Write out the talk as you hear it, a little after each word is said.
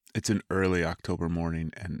It's an early October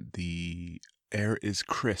morning, and the air is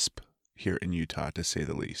crisp here in Utah, to say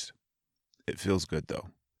the least. It feels good, though.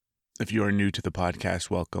 If you are new to the podcast,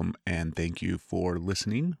 welcome, and thank you for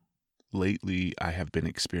listening. Lately, I have been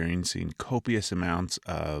experiencing copious amounts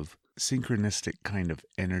of synchronistic kind of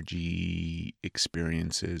energy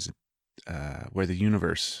experiences where the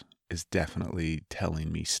universe is definitely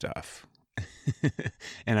telling me stuff.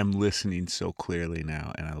 And I'm listening so clearly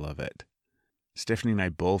now, and I love it. Stephanie and I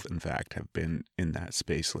both, in fact, have been in that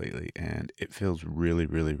space lately, and it feels really,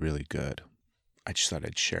 really, really good. I just thought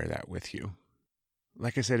I'd share that with you.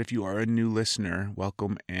 Like I said, if you are a new listener,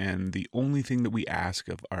 welcome, and the only thing that we ask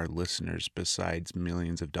of our listeners, besides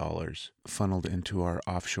millions of dollars funneled into our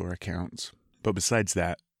offshore accounts, but besides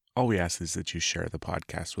that, all we ask is that you share the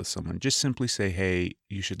podcast with someone. Just simply say, hey,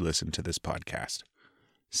 you should listen to this podcast.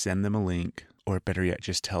 Send them a link, or better yet,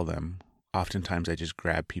 just tell them. Oftentimes I just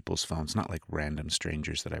grab people's phones, not like random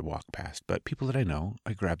strangers that I walk past, but people that I know.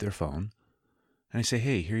 I grab their phone and I say,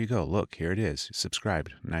 hey, here you go. Look, here it is.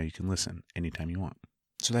 Subscribed. Now you can listen anytime you want.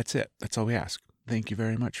 So that's it. That's all we ask. Thank you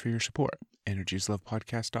very much for your support.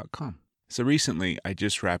 EnergiesLovePodcast.com. So recently I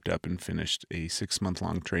just wrapped up and finished a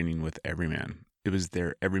 6-month-long training with Everyman. It was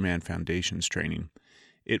their Everyman Foundations training.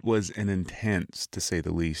 It was an intense, to say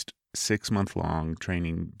the least, 6-month-long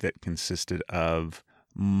training that consisted of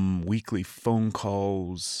weekly phone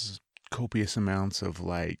calls, copious amounts of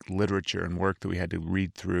like literature and work that we had to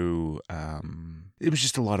read through. It was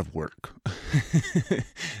just a lot of work,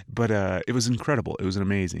 but it was incredible. It was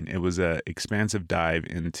amazing. It was an expansive dive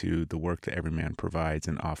into the work that Everyman provides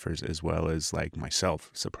and offers, as well as like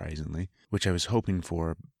myself, surprisingly, which I was hoping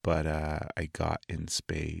for, but I got in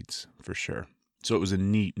spades for sure. So it was a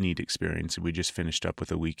neat experience. We just finished up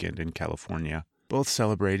with a weekend in California, both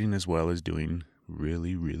celebrating as well as doing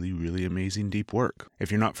really, really, really amazing deep work.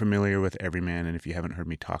 If you're not familiar with Everyman, and if you haven't heard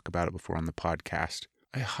me talk about it before on the podcast,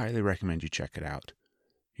 I highly recommend you check it out.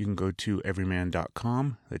 You can go to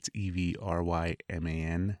everyman.com. That's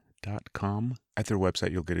everyman.com. At their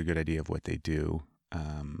website, you'll get a good idea of what they do.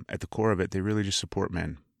 At the core of it, they really just support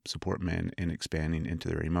men in expanding into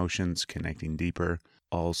their emotions, connecting deeper,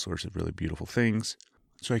 all sorts of really beautiful things.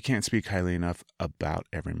 So I can't speak highly enough about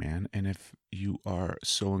Everyman, and if you are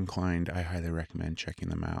so inclined, I highly recommend checking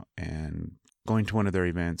them out and going to one of their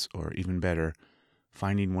events, or even better,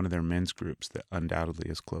 finding one of their men's groups that undoubtedly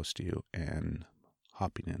is close to you and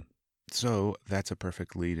hopping in. So that's a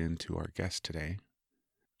perfect lead into our guest today.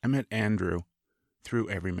 I met Andrew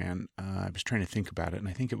through Everyman. I was trying to think about it, and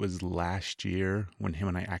I think it was last year when him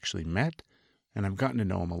and I actually met, and I've gotten to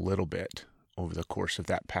know him a little bit over the course of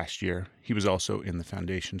that past year. He was also in the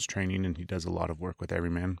Foundations training, and he does a lot of work with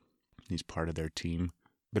Everyman. He's part of their team.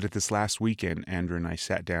 But at this last weekend, Andrew and I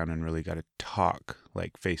sat down and really got to talk,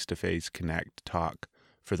 like face-to-face, connect, talk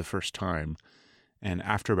for the first time. And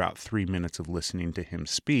after about 3 minutes of listening to him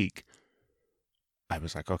speak, I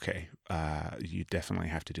was like, okay, you definitely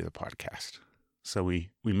have to do the podcast. So we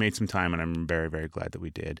made some time, and I'm very, very glad that we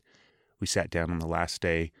did. We sat down on the last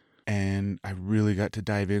day, and I really got to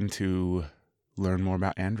dive into learn more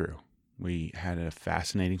about Andrew. We had a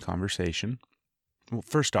fascinating conversation. Well,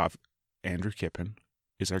 first off, Andrew Kippen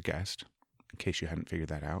is our guest, in case you hadn't figured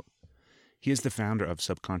that out. He is the founder of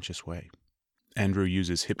Subconscious Way. Andrew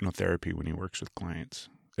uses hypnotherapy when he works with clients,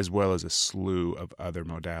 as well as a slew of other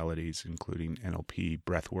modalities, including NLP,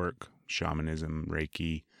 breathwork, shamanism,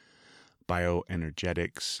 Reiki,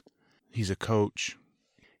 bioenergetics. He's a coach.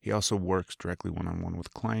 He also works directly one-on-one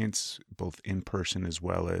with clients, both in person as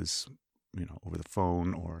well as, over the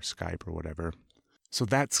phone or Skype or whatever. So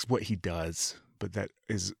that's what he does, but that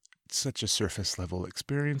is such a surface level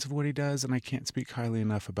experience of what he does, and I can't speak highly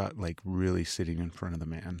enough about like really sitting in front of the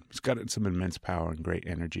man. He's got some immense power and great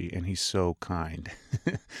energy, and he's so kind.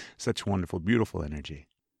 Such wonderful, beautiful energy.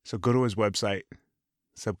 So go to his website,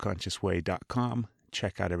 subconsciousway.com.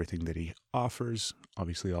 Check out everything that he offers.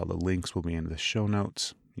 Obviously, all the links will be in the show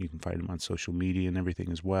notes. You can find him on social media and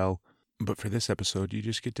everything as well. But for this episode, you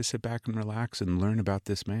just get to sit back and relax and learn about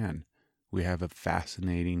this man. We have a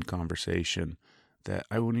fascinating conversation that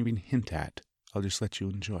I won't even hint at. I'll just let you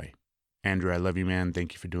enjoy. Andrew, I love you, man.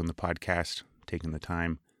 Thank you for doing the podcast, taking the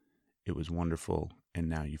time. It was wonderful. And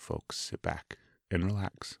now you folks sit back and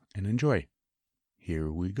relax and enjoy.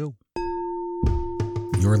 Here we go.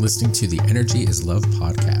 You're listening to the Energy is Love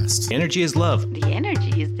podcast. Energy is love. The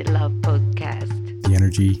Energy is the Love podcast. The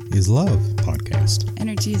Energy is Love podcast.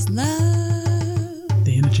 Energy is love.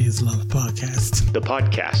 The Energy is Love podcast. The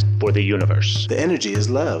podcast for the universe. The Energy is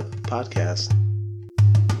Love podcast.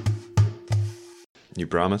 You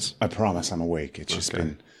promise? I promise I'm awake. It's just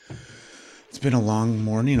been a long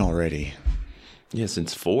morning already. Yeah,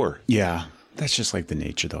 since 4. Yeah. That's just like the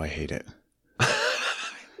nature, though. I hate it.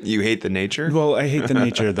 You hate the nature? Well, I hate the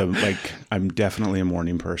nature. I'm definitely a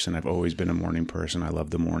morning person. I've always been a morning person. I love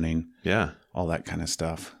the morning. Yeah. All that kind of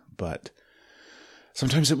stuff. But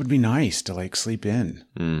sometimes it would be nice to like sleep in.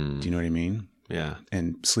 Do you know what I mean? Yeah.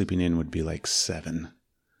 And sleeping in would be like 7,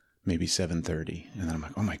 maybe 7:30. And then I'm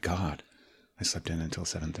like, oh my God, I slept in until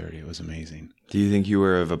 7:30. It was amazing. Do you think you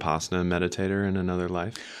were a Vipassana meditator in another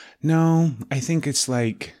life? No, I think it's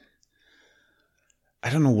like, I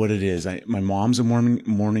don't know what it is. My mom's a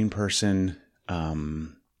morning person.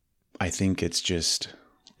 I think it's just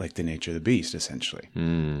like the nature of the beast, essentially,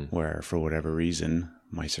 where for whatever reason,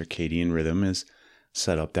 my circadian rhythm is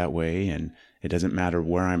set up that way. And it doesn't matter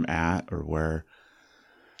where I'm at or where,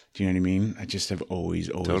 do you know what I mean? I just have always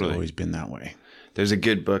been that way. There's a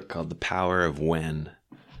good book called The Power of When.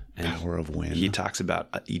 Power of When. He talks about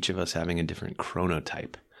each of us having a different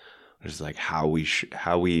chronotype, which is like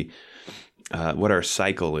what our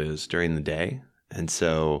cycle is during the day. And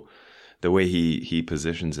so the way he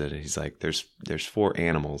positions it, he's like, there's 4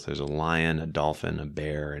 animals. There's a lion, a dolphin, a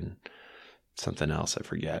bear, and something else I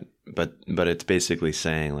forget. But it's basically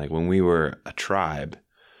saying, like, when we were a tribe,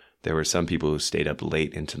 there were some people who stayed up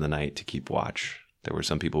late into the night to keep watch. There were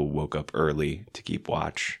some people who woke up early to keep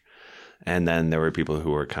watch. And then there were people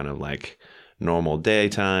who were kind of like normal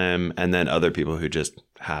daytime, and then other people who just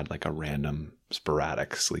had like a random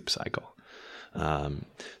sporadic sleep cycle.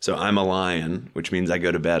 So I'm a lion, which means I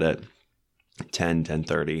go to bed at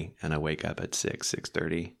 10:30, and I wake up at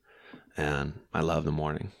 6:30, and I love the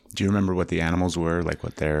morning. Do you remember what the animals were, like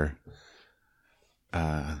what their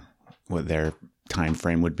time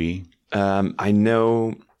frame would be? I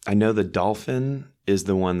know the dolphin is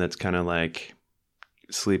the one that's kind of like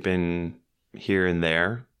sleeping here and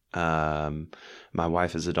there. My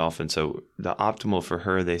wife is a dolphin, so the optimal for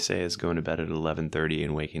her, they say, is going to bed at 11:30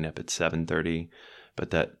 and waking up at 7:30,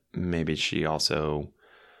 but that maybe she also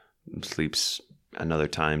sleeps another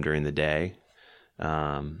time during the day.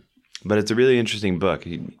 But it's a really interesting book.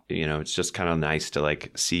 It's just kind of nice to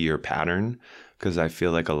like see your pattern, because I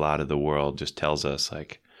feel like a lot of the world just tells us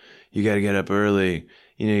like, you got to get up early,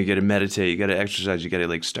 you got to meditate, you got to exercise, you got to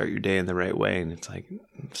like start your day in the right way. And it's like,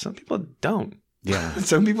 some people don't. Yeah.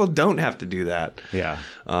 Some people don't have to do that. Yeah.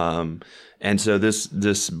 And so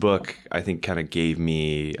this book, I think, kind of gave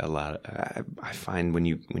me a lot. I find when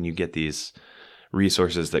you get these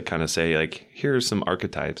resources that kind of say like, here are some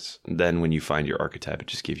archetypes, then when you find your archetype, it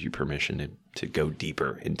just gives you permission to go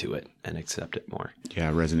deeper into it and accept it more.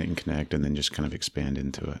 Yeah, resonate and connect, and then just kind of expand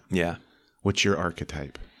into it. Yeah. What's your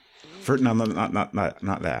archetype?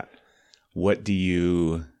 Not that. What do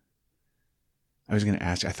you? I was going to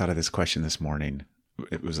ask. I thought of this question this morning.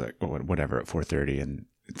 It was like whatever at 4:30, and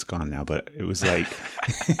it's gone now. But it was like,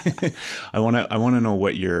 I want to know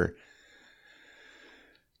what your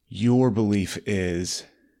belief is,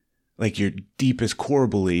 like your deepest core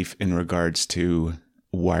belief in regards to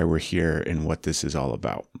why we're here and what this is all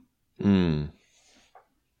about.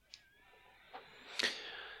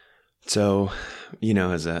 So,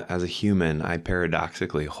 as a human, I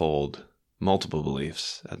paradoxically hold multiple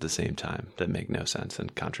beliefs at the same time that make no sense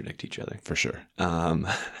and contradict each other. For sure.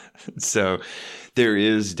 So there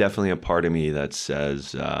is definitely a part of me that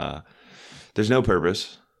says there's no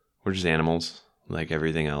purpose. We're just animals like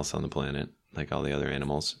everything else on the planet, like all the other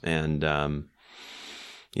animals. And,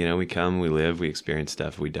 we come, we live, we experience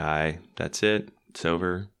stuff, we die. That's it. It's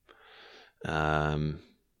over.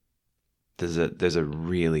 There's a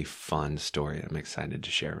really fun story I'm excited to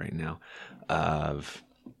share right now of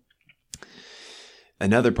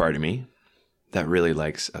another part of me that really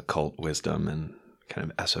likes occult wisdom and kind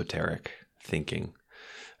of esoteric thinking.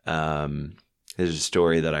 There's a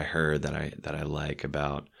story that I heard that I like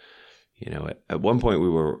about, at one point we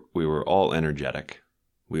were all energetic.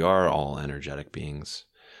 We are all energetic beings.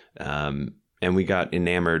 And we got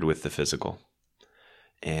enamored with the physical.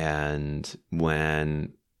 And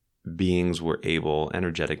when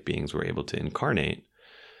energetic beings were able to incarnate,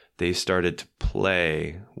 they started to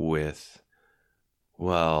play with,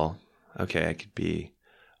 well, okay, I could be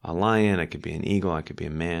a lion, I could be an eagle, I could be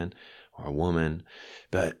a man or a woman,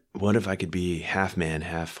 but what if I could be half man,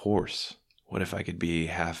 half horse? What if I could be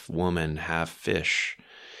half woman, half fish?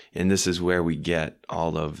 And this is where we get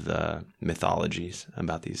all of the mythologies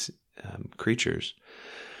about these creatures.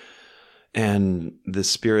 And the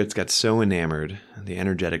spirits got so enamored, the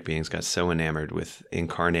energetic beings got so enamored with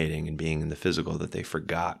incarnating and being in the physical that they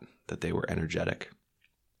forgot that they were energetic.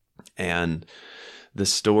 And the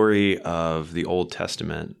story of the Old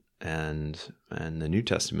Testament and the New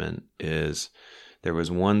Testament is there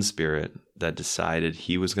was one spirit that decided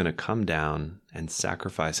he was going to come down and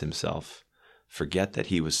sacrifice himself, forget that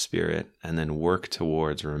he was spirit, and then work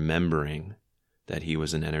towards remembering that he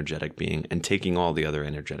was an energetic being and taking all the other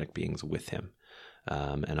energetic beings with him,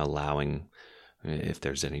 and allowing, if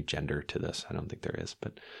there's any gender to this, I don't think there is,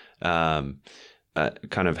 but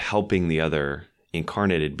kind of helping the other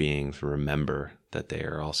incarnated beings remember that they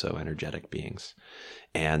are also energetic beings.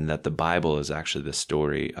 And that the Bible is actually the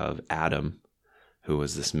story of Adam, who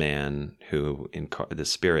was this man who, the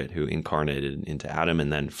spirit who incarnated into Adam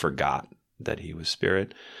and then forgot that he was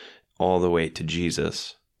spirit, all the way to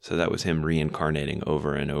Jesus. So that was him reincarnating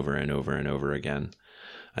over and over and over and over again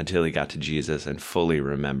until he got to Jesus and fully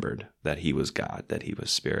remembered that he was God, that he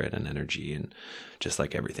was spirit and energy, and just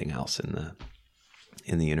like everything else in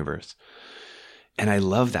the universe. And I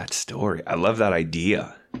love that story. I love that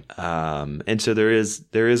idea. And so there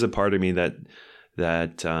is a part of me that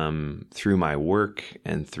through my work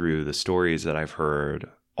and through the stories that I've heard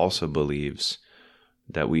also believes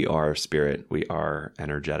that we are spirit, we are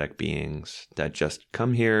energetic beings that just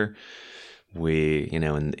come here. We,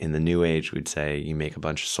 in the new age, we'd say you make a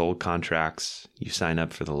bunch of soul contracts, you sign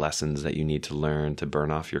up for the lessons that you need to learn to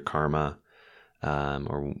burn off your karma,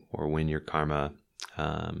 or win your karma,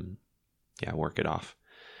 work it off.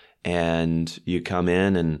 And you come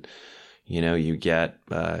in and, you get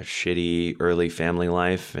a shitty early family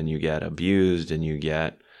life, and you get abused, and you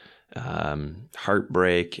get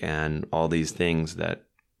heartbreak and all these things that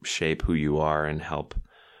shape who you are and help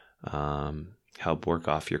work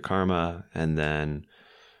off your karma. And then,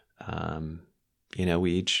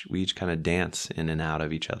 we each kind of dance in and out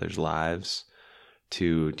of each other's lives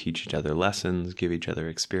to teach each other lessons, give each other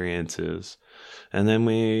experiences. And then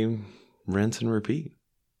we rinse and repeat.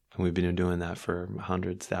 And we've been doing that for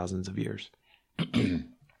hundreds, thousands of years.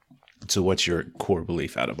 So what's your core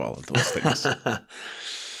belief out of all of those things?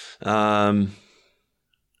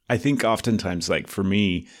 I think oftentimes, like for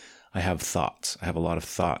me, I have thoughts. I have a lot of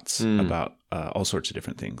thoughts about all sorts of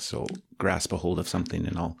different things. So grasp a hold of something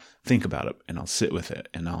and I'll think about it and I'll sit with it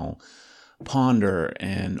and I'll ponder.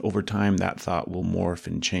 And over time, that thought will morph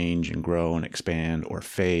and change and grow and expand or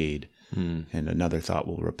fade. And another thought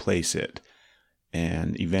will replace it.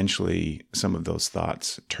 And eventually some of those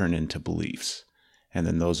thoughts turn into beliefs. And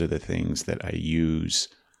then those are the things that I use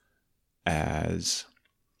as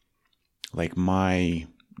like my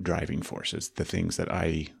driving forces, the things that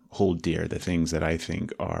I hold dear, the things that I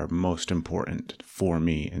think are most important for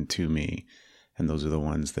me and to me. And those are the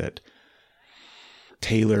ones that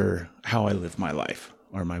tailor how I live my life,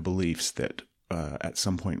 or my beliefs that at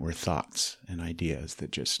some point were thoughts and ideas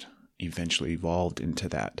that just eventually evolved into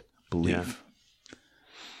that belief. Yeah.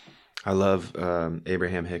 I love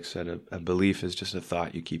Abraham Hicks said a belief is just a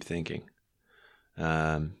thought you keep thinking.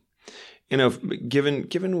 Given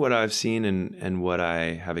what I've seen and what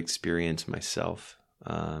I have experienced myself,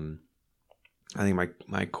 I think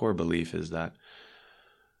my core belief is that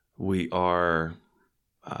we are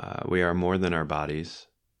more than our bodies.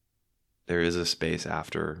 There is a space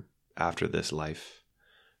after this life,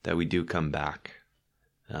 that we do come back,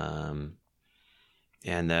 and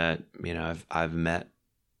that I've met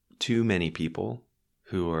too many people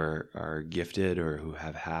who are gifted or who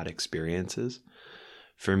have had experiences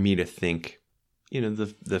for me to think,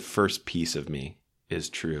 the first piece of me is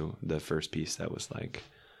true. The first piece that was like,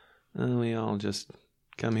 oh, we all just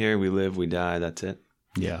come here, we live, we die, that's it.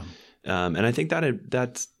 Yeah. And I think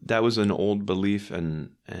that was an old belief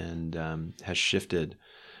and has shifted.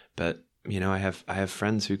 But I have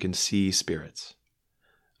friends who can see spirits.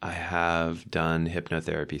 I have done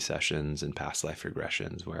hypnotherapy sessions and past life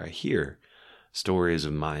regressions where I hear stories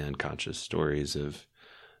of my unconscious, stories of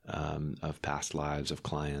past lives of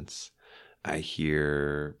clients. I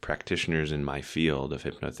hear practitioners in my field of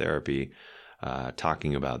hypnotherapy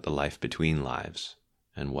talking about the life between lives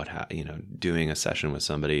and doing a session with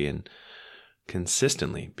somebody and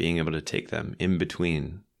consistently being able to take them in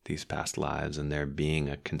between these past lives, and there being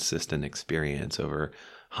a consistent experience over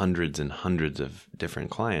hundreds and hundreds of different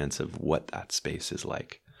clients of what that space is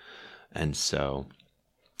like. And so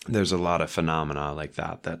there's a lot of phenomena like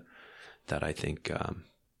that I think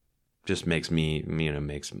just makes me,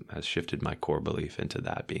 has shifted my core belief into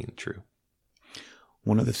that being true.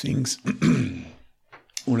 One of the things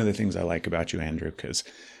I like about you, Andrew, because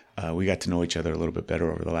we got to know each other a little bit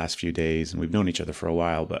better over the last few days, and we've known each other for a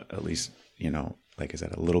while, but at least, like I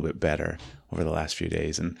said, a little bit better over the last few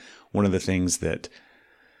days. And one of the things that,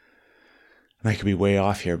 and I could be way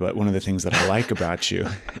off here, but one of the things that I like about you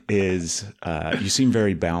is you seem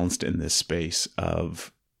very balanced in this space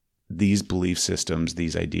of these belief systems,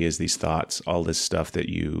 these ideas, these thoughts, all this stuff that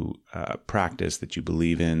you practice, that you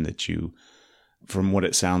believe in, that you, from what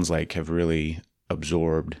it sounds like, have really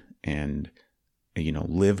absorbed and,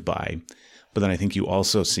 live by. But then I think you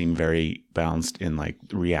also seem very balanced in like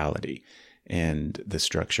reality and the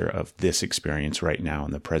structure of this experience right now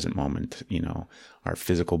in the present moment, our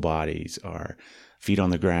physical bodies, our feet on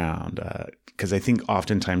the ground. Because I think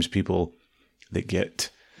oftentimes people that get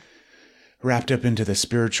wrapped up into the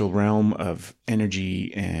spiritual realm of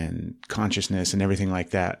energy and consciousness and everything like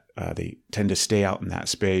that, they tend to stay out in that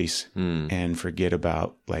space and forget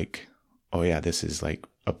about like, oh yeah, this is like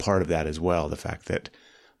a part of that as well. The fact that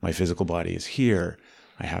my physical body is here.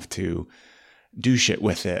 I have to do shit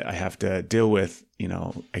with it. I have to deal with,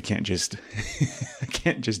 I can't just,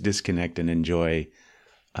 disconnect and enjoy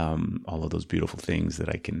all of those beautiful things that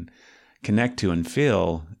I can connect to and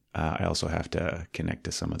feel. I also have to connect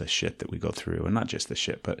to some of the shit that we go through, and not just the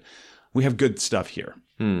shit, but we have good stuff here.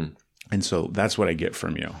 And so that's what I get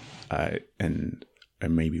from you. And I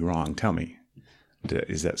may be wrong. Tell me,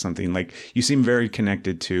 is that something like you seem very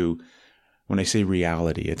connected to? When I say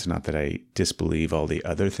reality, it's not that I disbelieve all the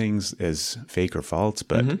other things as fake or false,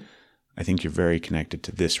 but I think you're very connected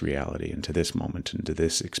to this reality and to this moment and to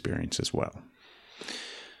this experience as well.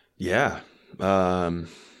 Yeah. I've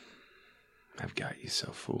got you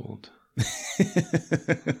so fooled.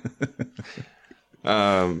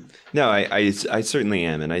 No, I certainly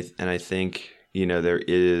am. And I think, there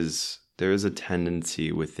is a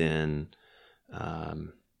tendency within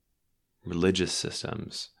religious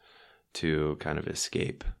systems to kind of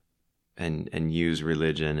escape and use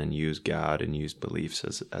religion and use God and use beliefs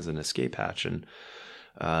as an escape hatch. And,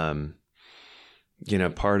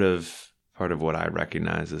 part of what I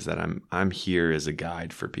recognize is that I'm here as a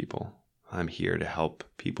guide for people. I'm here to help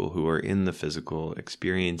people who are in the physical,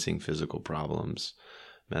 experiencing physical problems,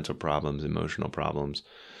 mental problems, emotional problems,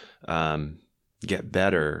 get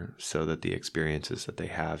better so that the experiences that they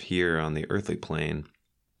have here on the earthly plane,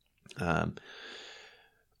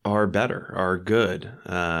 are better, are good.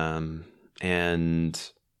 And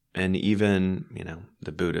even,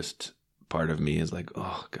 the Buddhist part of me is like,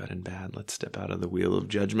 oh, good and bad, let's step out of the wheel of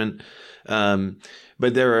judgment. But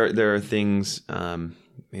there are things,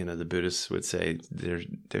 the Buddhists would say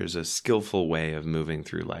there's a skillful way of moving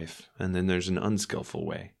through life, and then there's an unskillful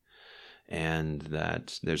way. And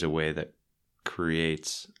that there's a way that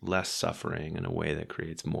creates less suffering and a way that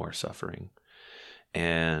creates more suffering.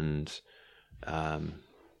 And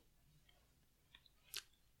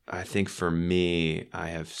I think for me,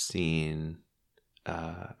 I've seen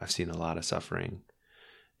a lot of suffering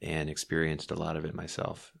and experienced a lot of it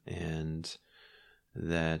myself, and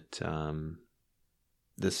that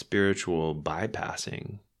the spiritual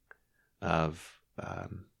bypassing of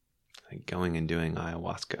like going and doing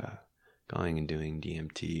ayahuasca, going and doing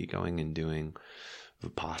DMT, going and doing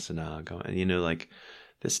Vipassana, like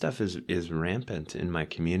this stuff is rampant in my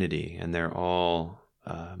community, and they're all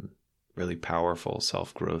really powerful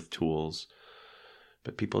self-growth tools,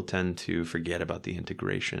 but people tend to forget about the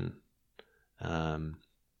integration and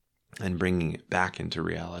bringing it back into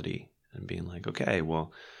reality and being like, okay,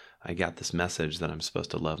 well, I got this message that I'm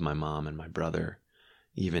supposed to love my mom and my brother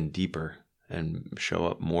even deeper and show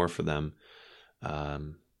up more for them. I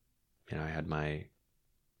had my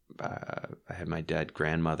dead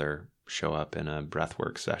grandmother show up in a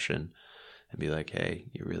breathwork session and be like, hey,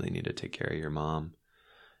 you really need to take care of your mom.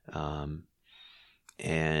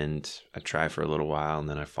 And I try for a little while, and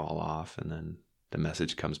then I fall off, and then the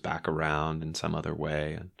message comes back around in some other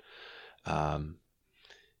way. And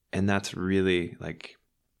that's really like,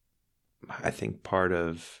 I think part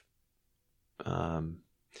of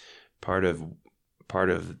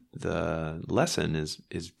the lesson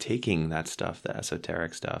is taking that stuff, the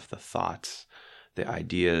esoteric stuff, the thoughts, the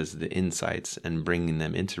ideas, the insights, and bringing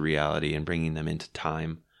them into reality and bringing them into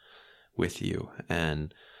time with you.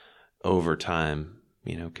 And over time,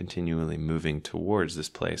 continually moving towards this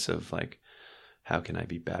place of like, how can I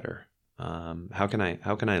be better? How can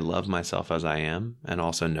I love myself as I am, and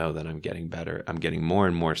also know that I'm getting better? I'm getting more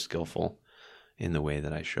and more skillful in the way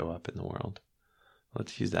that I show up in the world.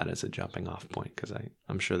 Let's use that as a jumping off point, because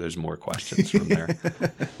I'm sure there's more questions from there.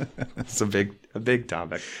 It's a big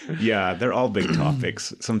topic. Yeah, they're all big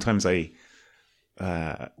topics. Sometimes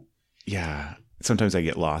sometimes I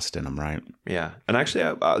get lost in them, right? Yeah. And actually,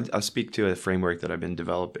 I'll speak to a framework that I've been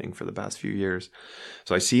developing for the past few years.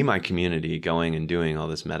 So I see my community going and doing all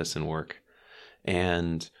this medicine work,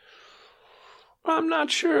 and I'm not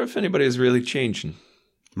sure if anybody is really changing.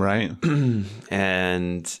 Right.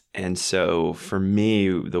 And so for me,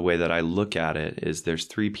 the way that I look at it is there's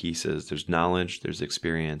three pieces. There's knowledge, there's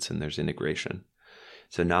experience, and there's integration.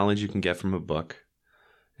 So knowledge you can get from a book,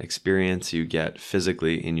 experience you get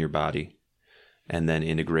physically in your body, and then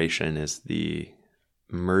integration is the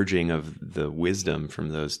merging of the wisdom from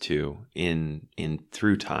those two in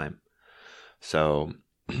through time. So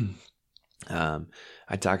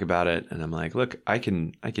I talk about it and I'm like, look, I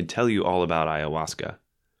can tell you all about ayahuasca.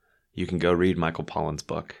 You can go read Michael Pollan's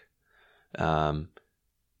book. But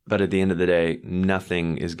at the end of the day,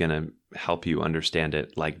 nothing is going to help you understand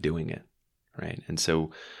it like doing it. Right. And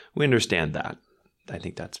so we understand that. I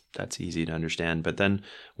think that's easy to understand. But then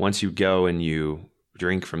once you go and you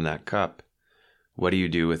drink from that cup, what do you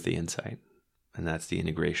do with the insight? And that's the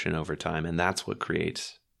integration over time. And that's what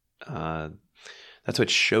creates, that's what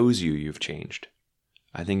shows you've changed.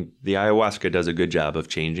 I think the ayahuasca does a good job of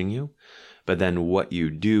changing you, but then what you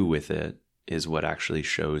do with it is what actually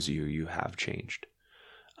shows you have changed.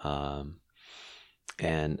 And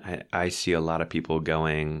I see a lot of people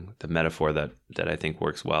going, the metaphor that I think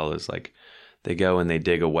works well is like they go and they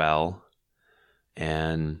dig a well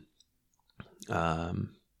and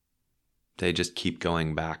they just keep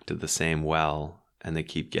going back to the same well and they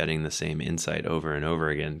keep getting the same insight over and over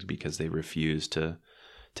again because they refuse to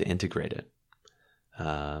integrate it.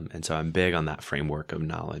 And so I'm big on that framework of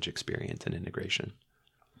knowledge, experience, and integration.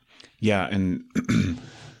 Yeah. And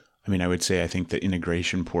I mean, I would say I think the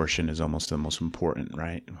integration portion is almost the most important,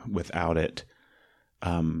 right? Without it,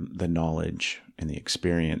 the knowledge and the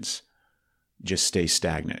experience just stay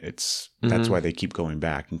stagnant. That's why they keep going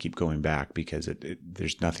back because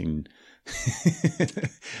there's nothing,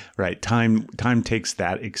 right? Time takes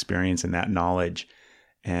that experience and that knowledge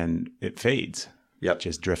and it fades. Yep. It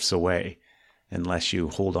just drifts away unless you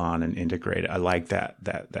hold on and integrate it. I like that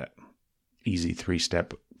easy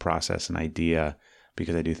 3-step process and idea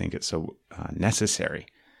because I do think it's so necessary.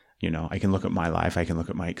 You know, I can look at my life, I can look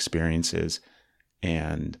at my experiences,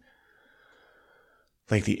 and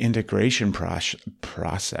like the integration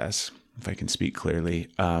process, if I can speak clearly,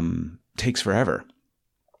 takes forever.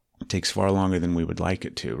 It takes far longer than we would like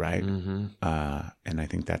it to, right? Mm-hmm. And I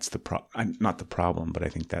think that's not the problem, but I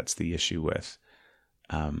think that's the issue with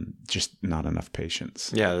just not enough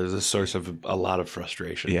patience. Yeah, there's a source of a lot of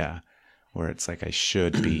frustration. Yeah, where it's like I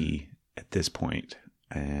should be at this point,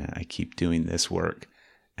 and I keep doing this work,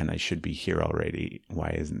 and I should be here already. Why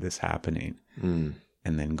isn't this happening? Mm.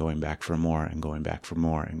 And then going back for more and going back for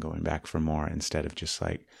more and going back for more instead of just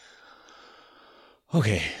like,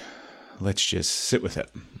 okay, let's just sit with it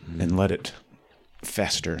and let it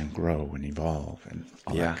fester and grow and evolve and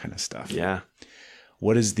all that kind of stuff. Yeah.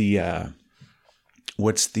 What is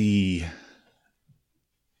what's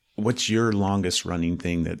your longest running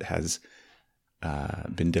thing that has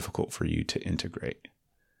been difficult for you to integrate?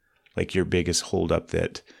 Like your biggest holdup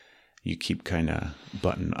that you keep kind of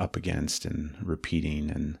butting up against and repeating,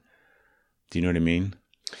 and do you know what I mean?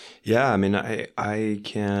 Yeah, I mean,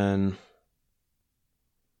 I'm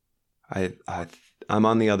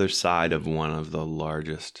on the other side of one of the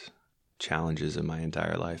largest challenges in my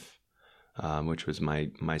entire life, which was my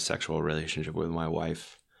sexual relationship with my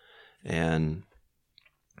wife. And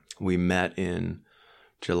we met in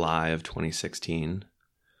July of 2016.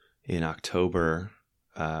 In October,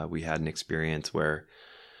 we had an experience where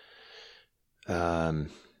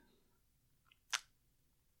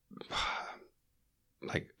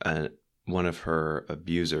one of her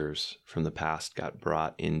abusers from the past got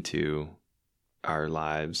brought into our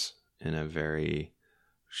lives in a very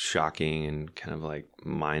shocking and kind of like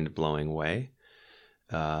mind-blowing way.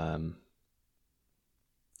 In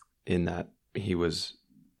that he was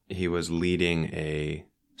leading a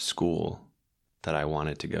school that I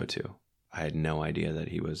wanted to go to. I had no idea that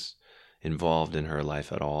he was involved in her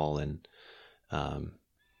life at all. And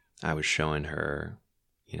I was showing her,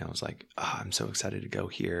 I was like, I'm so excited to go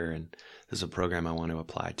here. And this is a program I want to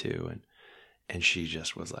apply to. And she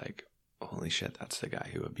just was like, holy shit, that's the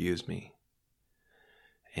guy who abused me.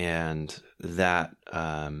 And that,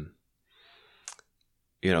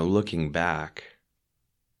 looking back,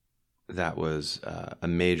 that was a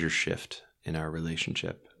major shift in our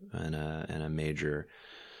relationship and a major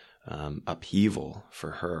upheaval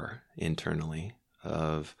for her internally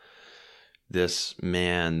of this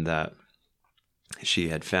man that she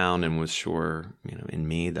had found and was sure, in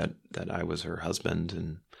me that I was her husband,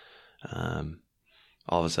 and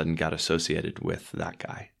all of a sudden got associated with that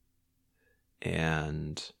guy.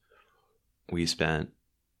 And we spent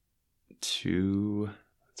 16,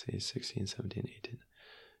 17, 18,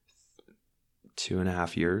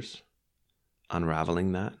 2.5 years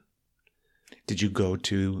unraveling that. Did you go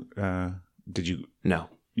to, No.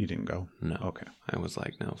 you didn't go? No. Okay. I was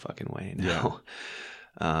like, no fucking way. No.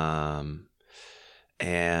 Yeah.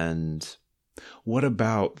 And what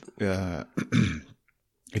about, if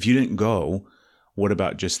you didn't go, what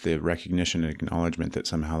about just the recognition and acknowledgement that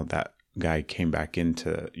somehow that guy came back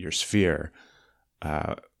into your sphere?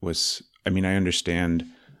 I understand.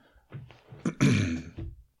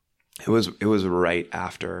 It was right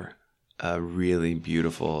after a really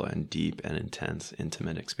beautiful and deep and intense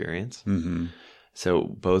intimate experience. Mm-hmm. So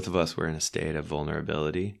both of us were in a state of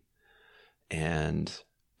vulnerability, and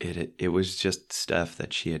it was just stuff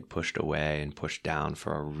that she had pushed away and pushed down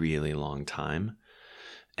for a really long time.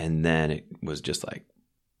 And then it was just like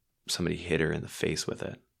somebody hit her in the face with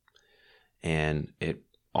it, and it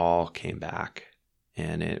all came back.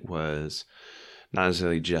 And it was not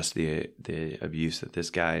necessarily just the abuse that this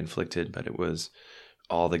guy inflicted, but it was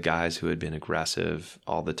all the guys who had been aggressive,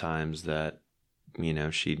 all the times that,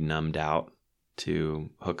 she'd numbed out to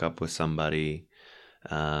hook up with somebody,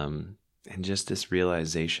 and just this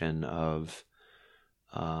realization of,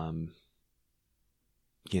 how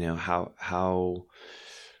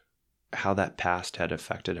that past had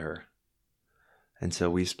affected her. And so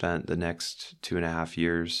we spent the next 2.5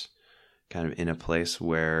 years kind of in a place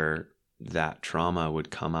where that trauma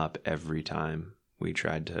would come up every time we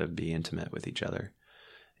tried to be intimate with each other.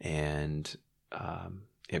 And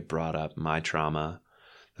it brought up my trauma.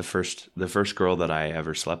 The first girl that I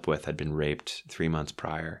ever slept with had been raped 3 months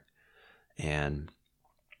prior. And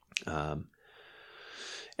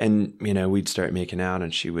we'd start making out,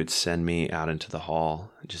 and she would send me out into the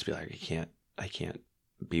hall and just be like, I can't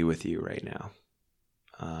be with you right now.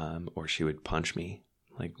 Or she would punch me,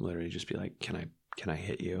 like literally just be like, can I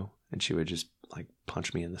hit you? And she would just like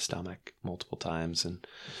punch me in the stomach multiple times. And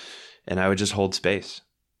I would just hold space.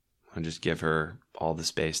 I'd just give her all the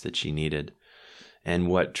space that she needed. And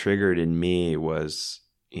what triggered in me was,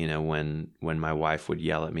 when my wife would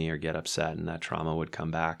yell at me or get upset and that trauma would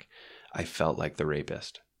come back, I felt like the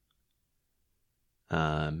rapist.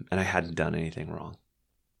 And I hadn't done anything wrong.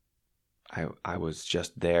 I was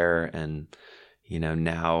just there, and,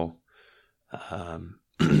 now,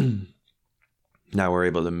 now we're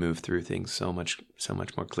able to move through things so much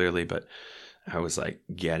more clearly. But I was like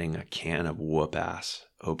getting a can of whoop ass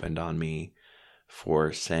opened on me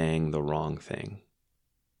for saying the wrong thing,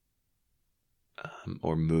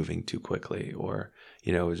 or moving too quickly, or,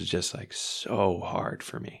 it was just like so hard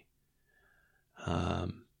for me.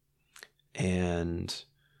 And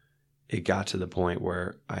it got to the point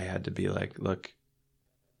where I had to be like, look,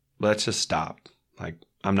 let's just stop. Like,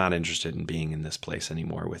 I'm not interested in being in this place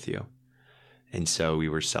anymore with you. And so we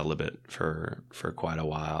were celibate for quite a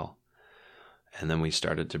while. And then we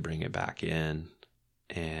started to bring it back in.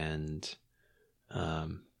 And I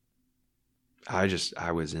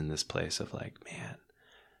was in this place of like, man,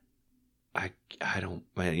 I don't,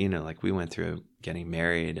 like we went through getting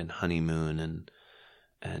married and honeymoon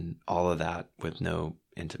and all of that with no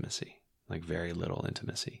intimacy, like very little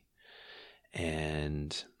intimacy.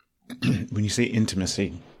 And when you say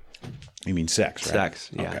intimacy, you mean sex, right? Sex,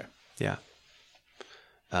 yeah. Okay. Yeah.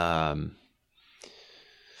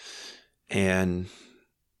 And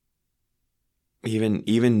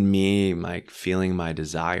even me, like feeling my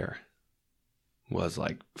desire was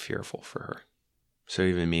like fearful for her. So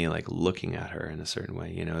even me, like looking at her in a certain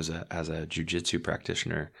way, as a jujitsu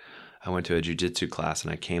practitioner, I went to a jujitsu class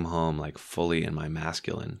and I came home like fully in my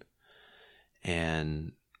masculine,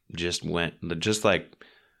 and just like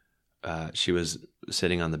she was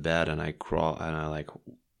sitting on the bed, and I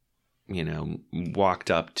walked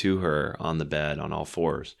up to her on the bed on all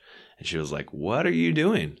fours, and she was like, "What are you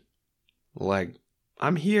doing?" Like,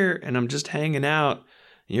 I'm here and I'm just hanging out.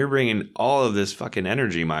 You're bringing all of this fucking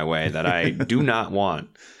energy my way that I do not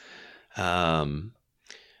want. And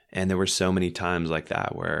there were so many times like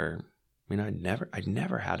that where, I'd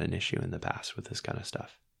never had an issue in the past with this kind of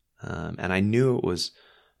stuff. And I knew it was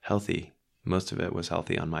healthy. Most of it was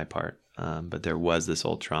healthy on my part. But there was this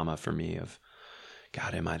old trauma for me of,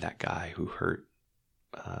 God, am I that guy who hurt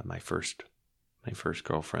my first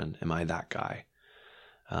girlfriend? Am I that guy?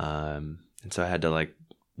 And so I had to like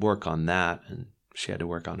work on that, and she had to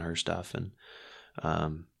work on her stuff, and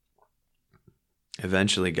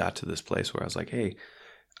eventually got to this place where I was like, hey,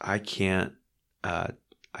 I can't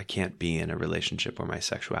be in a relationship where my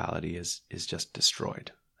sexuality is just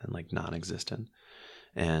destroyed and like non-existent.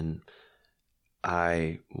 And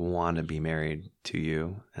I want to be married to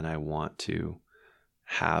you, and I want to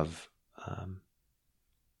have,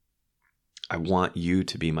 I want you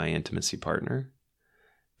to be my intimacy partner,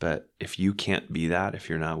 But if you can't be that, if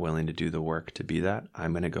you're not willing to do the work to be that,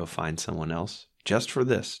 I'm going to go find someone else just for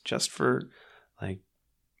this, just for like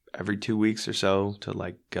every 2 weeks or so to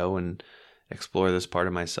like go and explore this part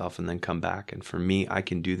of myself and then come back. And for me, I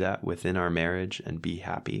can do that within our marriage and be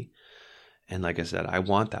happy. And like I said, I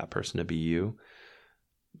want that person to be you.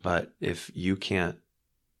 But if you can't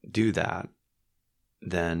do that,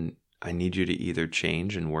 then I need you to either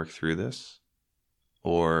change and work through this,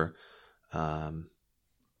 or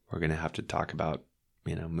we're going to have to talk about,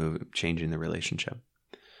 changing the relationship.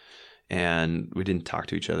 And we didn't talk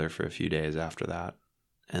to each other for a few days after that.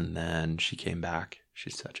 And then she came back.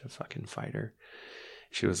 She's such a fucking fighter.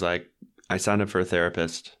 She was like, I signed up for a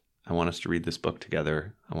therapist. I want us to read this book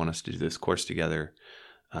together. I want us to do this course together.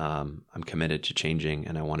 I'm committed to changing,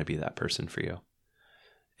 and I want to be that person for you.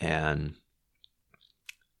 And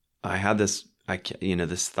I had this,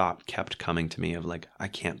 this thought kept coming to me of like, I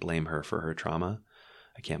can't blame her for her trauma.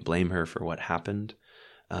 I can't blame her for what happened.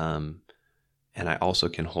 And I also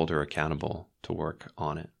can hold her accountable to work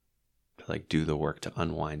on it, to like do the work to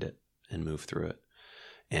unwind it and move through it.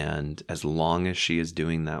 And as long as she is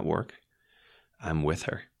doing that work, I'm with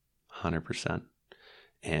her 100%.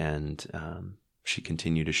 And she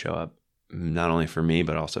continued to show up not only for me,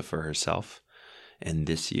 but also for herself. And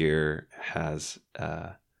this year has,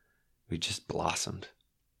 we just blossomed,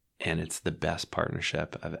 and it's the best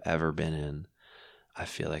partnership I've ever been in. I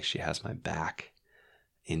feel like she has my back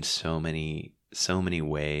in so many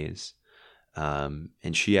ways. And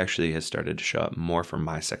she actually has started to show up more for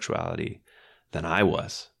my sexuality than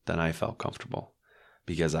I felt comfortable,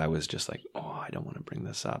 because I was just like, oh, I don't want to bring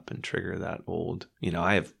this up and trigger that old,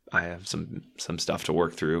 I have some stuff to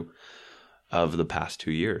work through of the past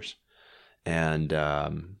 2 years. And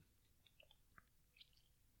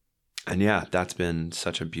yeah, that's been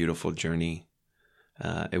such a beautiful journey.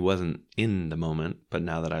 It wasn't in the moment, but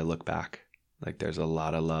now that I look back, like there's a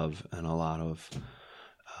lot of love and a lot of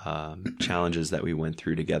challenges that we went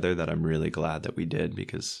through together that I'm really glad that we did,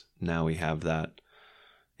 because now we have that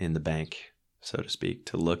in the bank, so to speak,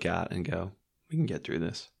 to look at and go, we can get through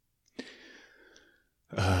this.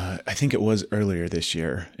 I think it was earlier this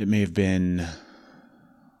year.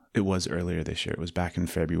 It was earlier this year. It was back in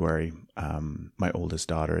February. My oldest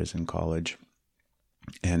daughter is in college,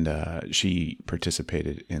 and she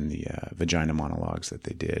participated in the vagina monologues that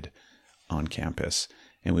they did on campus.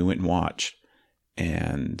 And we went and watched,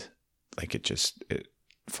 and like it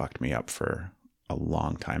fucked me up for a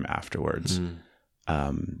long time afterwards.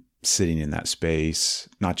 Sitting in that space,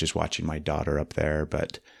 not just watching my daughter up there,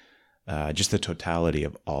 but just the totality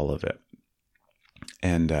of all of it.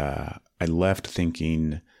 And I left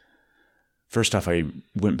thinking, first off, I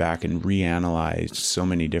went back and reanalyzed so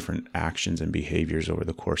many different actions and behaviors over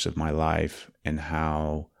the course of my life and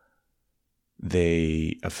how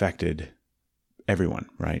they affected everyone,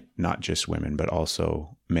 right? Not just women, but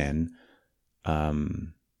also men.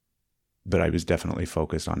 But I was definitely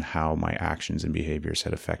focused on how my actions and behaviors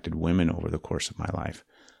had affected women over the course of my life,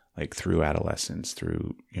 like through adolescence,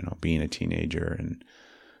 through, being a teenager and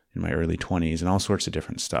in my early 20s and all sorts of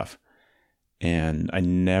different stuff. And I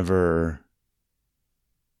never,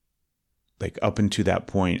 like up until that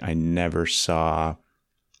point, I never saw,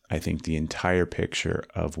 I think, the entire picture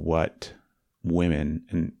of what women,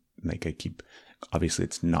 and like obviously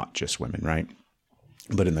it's not just women, right?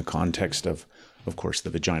 But in the context of course, the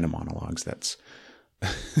vagina monologues, that's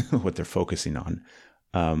what they're focusing on.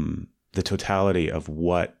 The totality of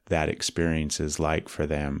what that experience is like for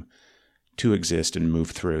them to exist and move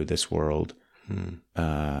through this world.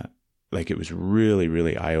 Like it was really,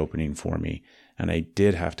 really eye-opening for me. And I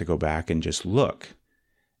did have to go back and just look.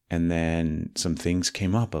 And then some things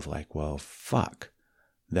came up of like, well, fuck,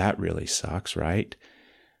 that really sucks, right?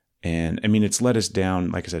 And I mean, it's let us down.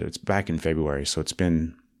 Like I said, it's back in February. So it's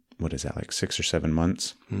been, what is that, like 6 or 7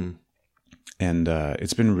 months? And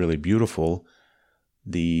it's been really beautiful.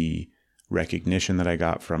 The recognition that I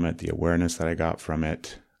got from it, the awareness that I got from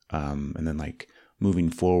it, and then like moving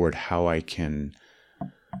forward, how I can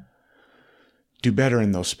do better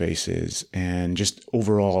in those spaces, and just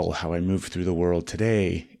overall how I move through the world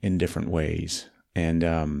today in different ways. And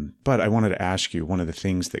but I wanted to ask you, one of the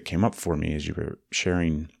things that came up for me as you were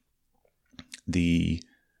sharing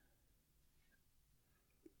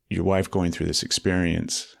your wife going through this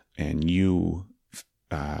experience and you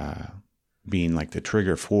being like the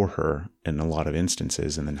trigger for her in a lot of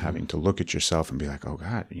instances, and then having to look at yourself and be like, oh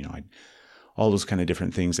God, all those kind of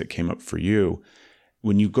different things that came up for you.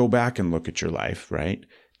 When you go back and look at your life, right?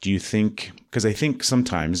 Do you think, because I think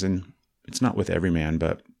sometimes, and it's not with every man,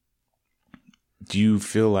 but do you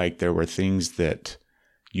feel like there were things that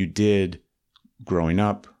you did growing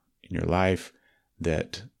up in your life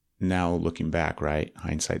that now looking back, right?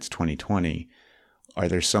 Hindsight's 2020. Are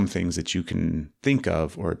there some things that you can think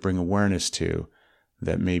of or bring awareness to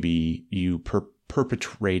that maybe you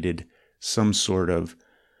perpetrated some sort of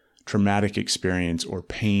traumatic experience or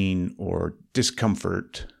pain or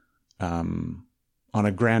discomfort on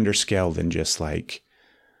a grander scale than just like,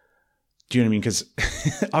 do you know what I mean? Because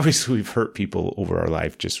obviously we've hurt people over our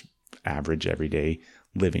life, just average everyday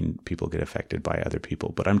living people get affected by other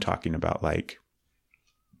people. But I'm talking about like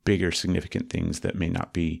bigger significant things that may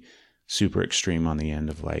not be super extreme on the end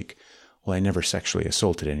of like, well, I never sexually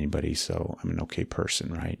assaulted anybody, so I'm an okay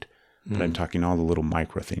person, right? But I'm talking all the little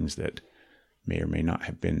micro things that may or may not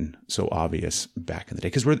have been so obvious back in the day.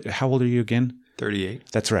 Because how old are you again?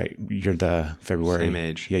 38. That's right. You're the February. Same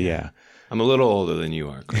age. Yeah. I'm a little older than you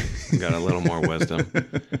are. I've got a little more wisdom.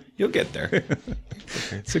 You'll get there.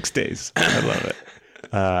 6 days. I love it.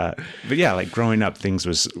 But yeah, like growing up, things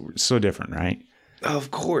was so different, right?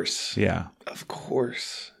 Of course. Yeah. Of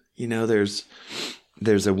course. You know, there's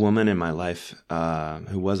a woman in my life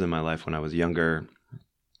who was in my life when I was younger,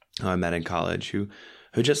 who I met in college, who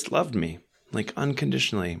just loved me, like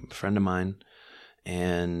unconditionally, a friend of mine.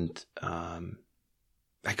 And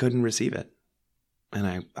I couldn't receive it.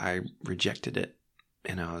 And I rejected it.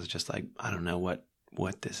 And I was just like, I don't know what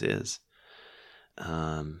this is.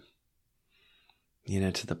 You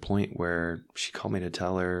know, to the point where she called me to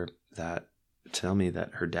tell me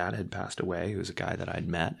that her dad had passed away, who was a guy that I'd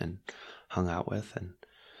met and hung out with. And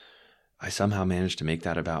I somehow managed to make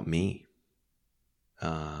that about me.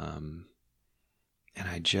 And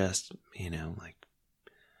I just, you know, like,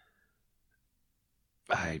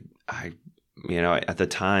 I you know, at the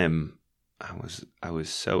time I was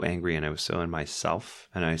so angry and I was so in myself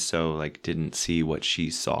and I so like didn't see what she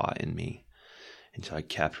saw in me. And so I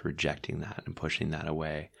kept rejecting that and pushing that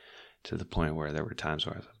away to the point where there were times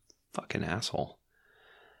where I was a fucking asshole.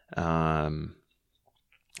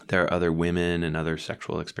 There are other women and other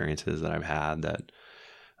sexual experiences that I've had that,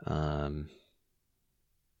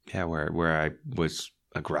 where I was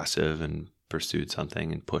aggressive and pursued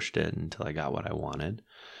something and pushed it until I got what I wanted.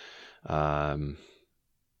 And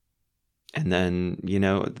then, you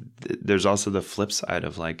know, there's also the flip side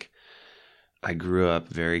of like, I grew up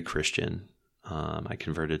very Christian. I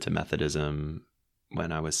converted to Methodism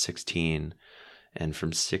when I was 16, and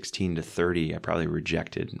from 16 to 30, I probably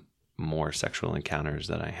rejected more sexual encounters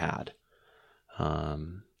than I had.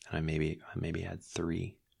 And I maybe had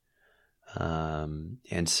 3.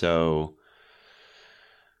 And so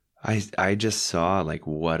I just saw like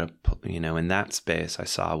in that space, I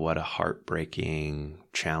saw what a heartbreaking,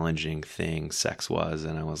 challenging thing sex was.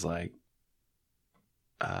 And I was like,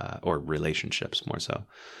 or relationships more so,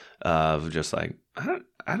 of just like, I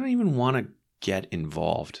don't even want to get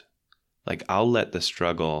involved. Like I'll let the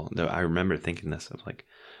struggle, though I remember thinking this of like,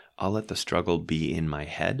 I'll let the struggle be in my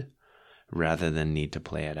head rather than need to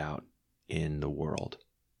play it out in the world.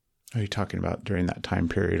 Are you talking about during that time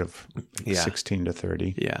period of 16 to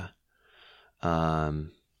 30? Yeah.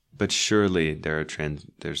 But surely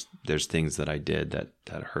there's things that I did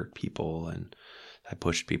that hurt people and I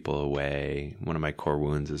pushed people away. One of my core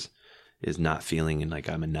wounds is not feeling like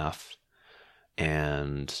I'm enough.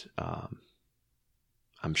 And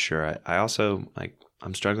I'm sure I also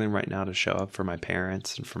I'm struggling right now to show up for my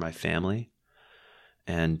parents and for my family,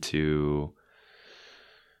 and to,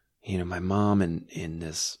 you know, my mom in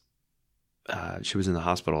this, she was in the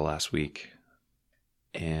hospital last week,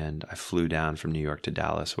 and I flew down from New York to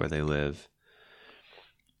Dallas where they live,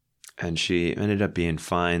 and she ended up being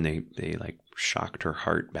fine. They like shocked her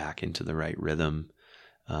heart back into the right rhythm.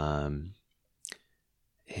 And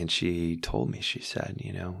she told me, she said,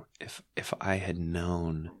 you know, if I had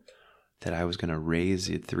known that I was going to raise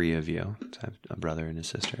the 3 of you, so I have a brother and a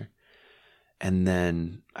sister, and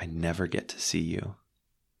then I never get to see you.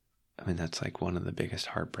 I mean, that's like one of the biggest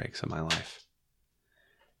heartbreaks of my life.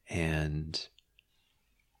 And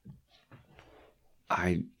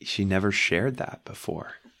she never shared that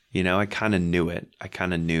before. You know, I kind of knew it. I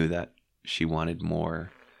kind of knew that she wanted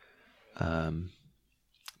more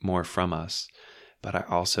from us. But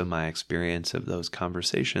my experience of those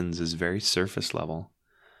conversations is very surface level.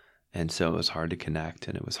 And so it was hard to connect,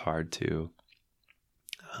 and it was hard to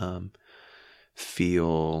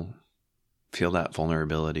feel that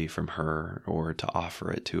vulnerability from her, or to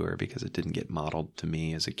offer it to her, because it didn't get modeled to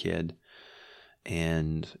me as a kid.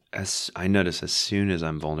 And as I notice, as soon as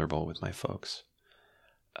I'm vulnerable with my folks,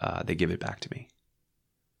 they give it back to me,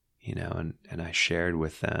 you know, and I shared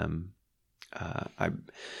with them,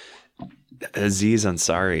 Aziz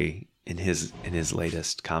Ansari in his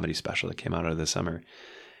latest comedy special that came out over the summer,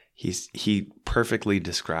 he perfectly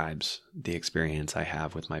describes the experience I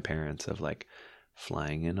have with my parents of like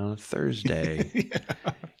flying in on a Thursday,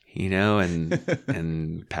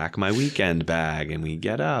 and pack my weekend bag, and we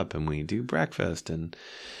get up and we do breakfast, and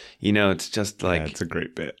it's just like, it's a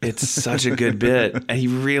great bit. It's such a good bit, and he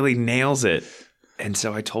really nails it. And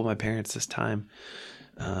so I told my parents this time,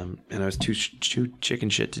 and I was too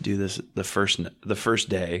chicken shit to do this the first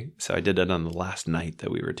day. So I did it on the last night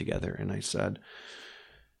that we were together. And I said,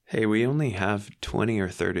 hey, we only have 20 or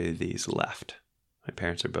 30 of these left. My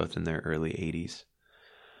parents are both in their early 80s.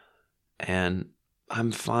 And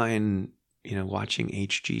I'm fine, watching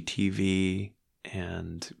HGTV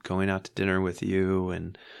and going out to dinner with you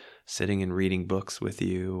and sitting and reading books with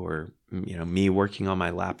you, or, me working on my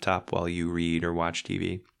laptop while you read or watch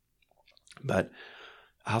TV. But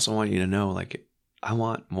I also want you to know, like, I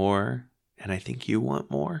want more, and I think you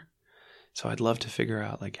want more. So I'd love to figure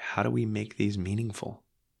out, like, how do we make these meaningful?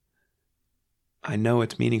 I know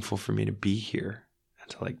it's meaningful for me to be here and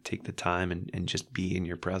to, like, take the time and just be in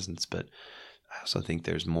your presence, but I also think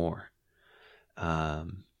there's more.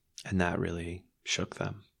 And that really shook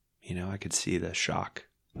them. I could see the shock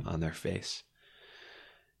on their face.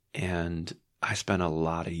 And I spent a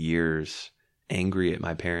lot of years angry at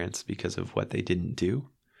my parents because of what they didn't do.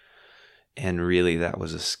 And really that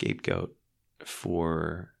was a scapegoat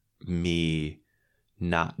for me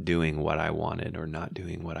not doing what I wanted or not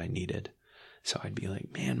doing what I needed. So I'd be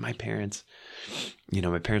like, man, my parents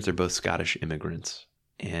are both Scottish immigrants,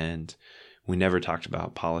 and we never talked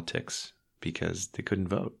about politics because they couldn't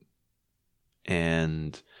vote.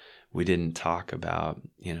 And we didn't talk about,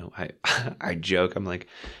 I joke, I'm like,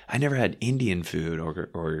 I never had Indian food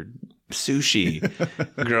or sushi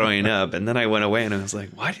growing up. And then I went away and I was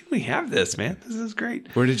like, why didn't we have this, man? This is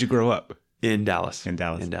great. Where did you grow up? In Dallas. In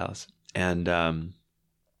Dallas. And,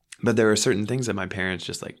 but there are certain things that my parents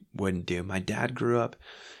just like wouldn't do. My dad grew up,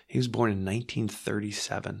 he was born in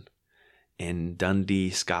 1937 in Dundee,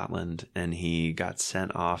 Scotland. And he got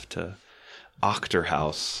sent off to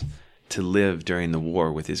Ochterhouse to live during the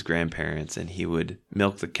war with his grandparents, and he would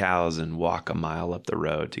milk the cows and walk a mile up the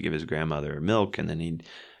road to give his grandmother milk, and then he'd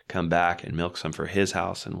come back and milk some for his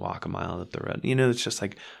house and walk a mile up the road. It's just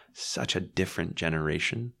like such a different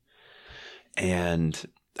generation. And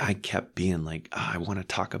I kept being like, I want to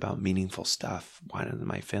talk about meaningful stuff. Why doesn't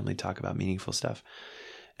my family talk about meaningful stuff?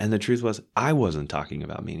 And the truth was, I wasn't talking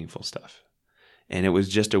about meaningful stuff. And it was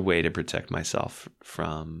just a way to protect myself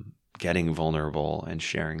from getting vulnerable and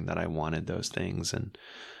sharing that I wanted those things. And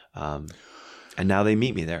now they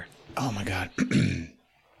meet me there. Oh my God.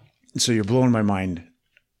 So you're blowing my mind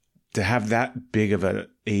to have that big of an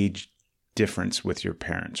age difference with your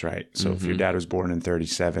parents, right? So if your dad was born in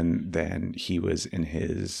 37, then he was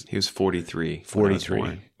 43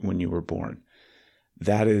 when you were born.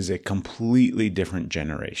 That is a completely different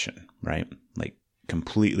generation, right? Like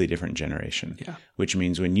completely different generation. Yeah. Which Which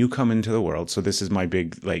means when you come into the world, so this is my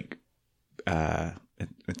big,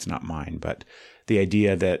 it's not mine, but the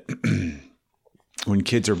idea that when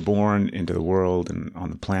kids are born into the world and on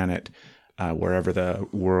the planet, wherever the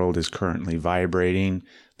world is currently vibrating,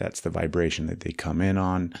 that's the vibration that they come in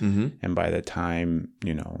on. Mm-hmm. And by the time,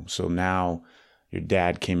 so now your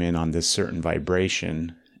dad came in on this certain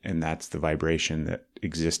vibration, and that's the vibration that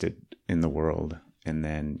existed in the world. And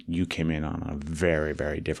then you came in on a very,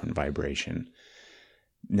 very different vibration.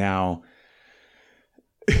 Now,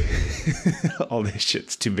 all this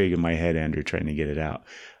shit's too big in my head, Andrew, trying to get it out.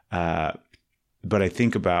 But I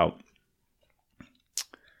think about...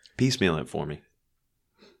 Piecemeal it for me.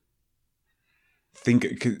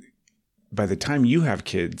 By the time you have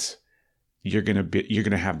kids, you're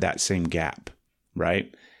gonna have that same gap,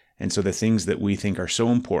 right? And so the things that we think are so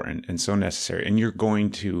important and so necessary, and you're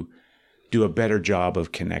going to do a better job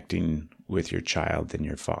of connecting with your child than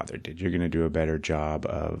your father did. You're going to do a better job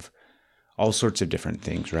of all sorts of different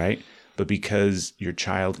things, right? But because your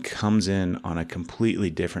child comes in on a completely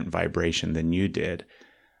different vibration than you did,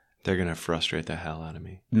 they're going to frustrate the hell out of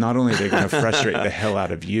me. Not only are they going to frustrate the hell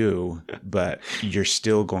out of you, but you're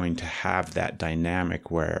still going to have that dynamic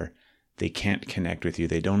where they can't connect with you.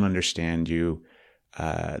 They don't understand you.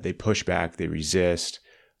 They push back. They resist.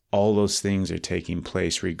 All those things are taking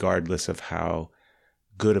place regardless of how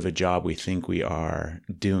good of a job we think we are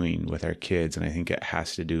doing with our kids. And I think it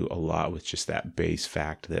has to do a lot with just that base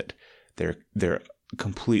fact that they're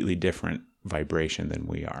completely different vibration than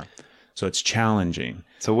we are. So it's challenging.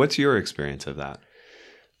 So what's your experience of that?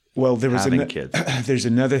 Well, kids. There's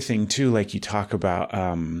another thing too, like you talk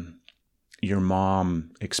about your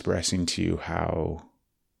mom expressing to you how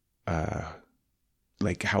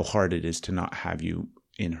hard it is to not have you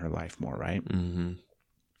in her life more, right? Mm-hmm.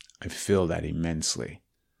 I feel that immensely,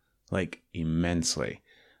 like immensely.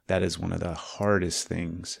 That is one of the hardest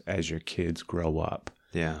things as your kids grow up.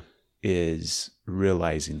 Yeah. Is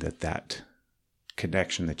realizing that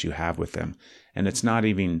connection that you have with them. And it's not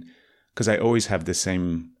even, because I always have the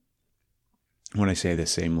same, when I say the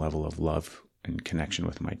same level of love and connection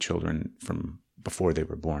with my children from before they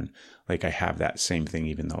were born, like I have that same thing,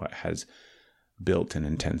 even though it has built-in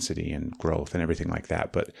intensity and growth and everything like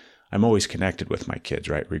that. But I'm always connected with my kids,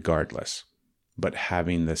 right? Regardless. But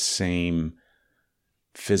having the same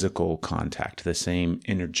physical contact, the same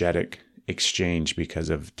energetic exchange because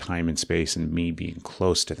of time and space and me being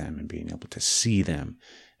close to them and being able to see them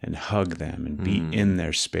and hug them and be in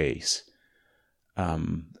their space.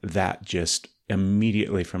 That just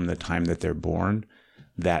immediately from the time that they're born,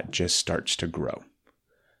 that just starts to grow.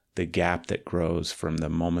 The gap that grows from the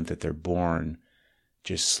moment that they're born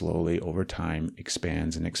just slowly over time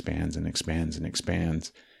expands and expands and expands and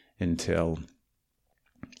expands until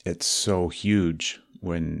it's so huge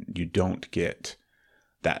when you don't get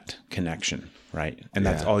that connection, right? And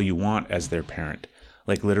that's all you want as their parent.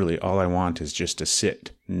 Like literally all I want is just to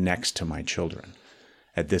sit next to my children.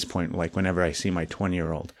 At this point, like whenever I see my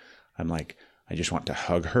 20-year-old, I'm like, I just want to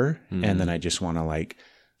hug her. And then I just want to like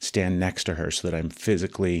stand next to her so that I'm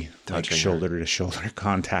physically touching like shoulder to shoulder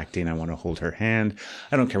contacting. I want to hold her hand.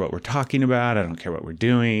 I don't care what we're talking about. I don't care what we're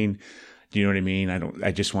doing. Do you know what I mean?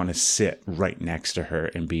 I just want to sit right next to her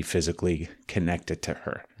and be physically connected to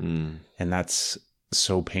her. And that's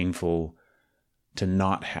so painful to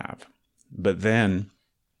not have. But then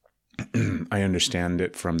I understand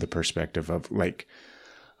it from the perspective of like,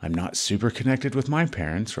 I'm not super connected with my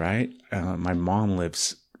parents, right? My mom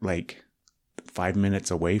lives like 5 minutes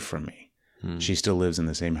away from me. She still lives in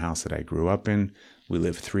the same house that I grew up in. We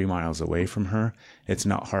live 3 miles away from her. It's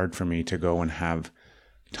not hard for me to go and have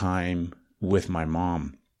time with my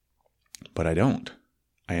mom, but I don't.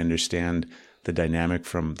 I understand the dynamic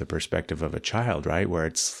from the perspective of a child, right? Where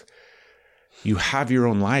it's, you have your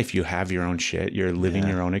own life, you have your own shit, you're living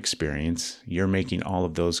your own experience, you're making all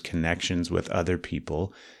of those connections with other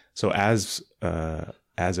people. So as a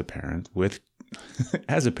parent with,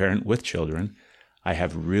 as a parent with children, I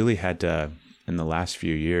have really had to, in the last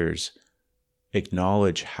few years,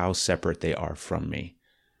 acknowledge how separate they are from me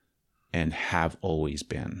and have always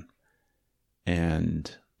been.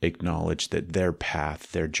 And acknowledge that their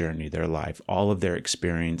path, their journey, their life, all of their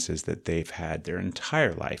experiences that they've had their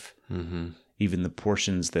entire life, even the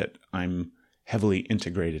portions that I'm heavily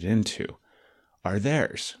integrated into, are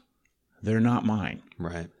theirs. They're not mine.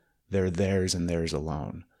 Right. They're theirs and theirs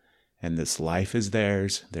alone. And this life is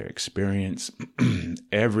theirs, their experience,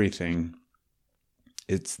 everything.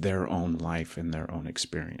 It's their own life and their own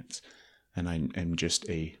experience. And I am just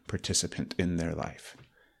a participant in their life.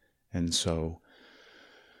 And so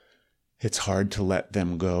it's hard to let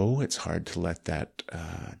them go. It's hard to let that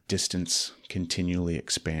distance continually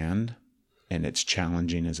expand. And it's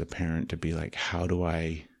challenging as a parent to be like, how do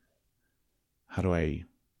I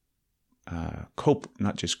cope,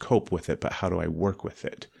 not just cope with it, but how do I work with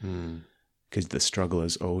it? Because the struggle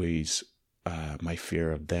is always my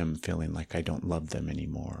fear of them feeling like I don't love them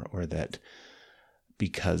anymore, or that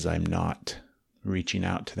because I'm not reaching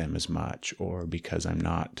out to them as much, or because I'm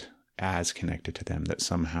not as connected to them, that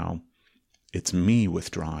somehow it's me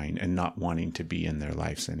withdrawing and not wanting to be in their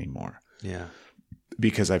lives anymore. Yeah.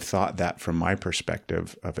 Because I've thought that from my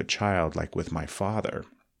perspective of a child, like with my father,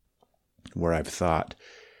 where I've thought,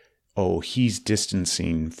 oh, he's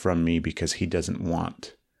distancing from me because he doesn't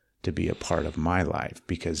want to be a part of my life,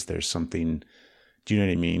 because there's something, do you know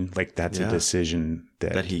what I mean? Like that's a decision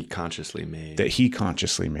that he consciously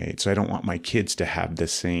made. So I don't want my kids to have the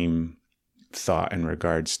same thought in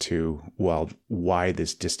regards to, well, why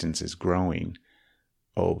this distance is growing.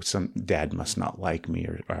 Oh, some dad must not like me,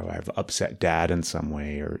 or I've upset dad in some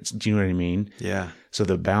way, or do you know what I mean? Yeah. So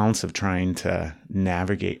the balance of trying to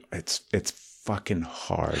navigate, it's fucking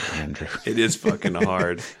hard, Andrew. It is fucking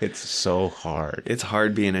hard. It's so hard. It's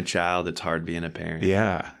hard being a child. It's hard being a parent.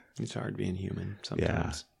 Yeah. It's hard being human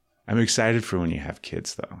sometimes. I'm excited for when you have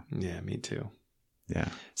kids, though. Yeah, me too. Yeah.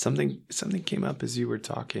 Something came up as you were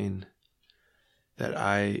talking that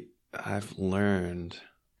I've learned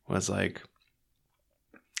was like,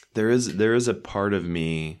 there is a part of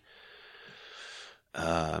me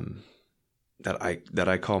that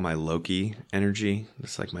I call my Loki energy.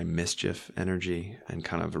 It's like my mischief energy, and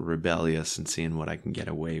kind of rebellious and seeing what I can get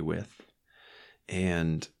away with.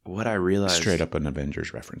 And what I realized, straight up an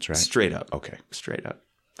Avengers reference, right? Straight up. Okay. Straight up.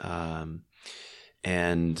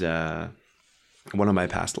 And one of my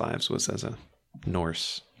past lives was as a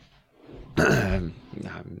Norse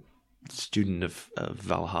student of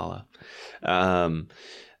Valhalla. I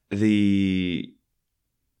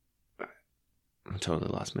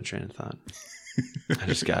totally lost my train of thought. I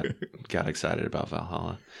just got excited about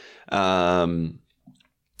Valhalla.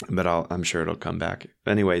 But I'm sure it'll come back.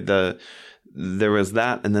 Anyway, there was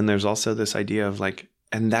that, and then there's also this idea of like,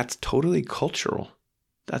 and that's totally cultural.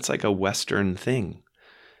 That's like a Western thing.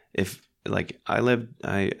 If like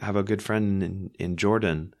I have a good friend in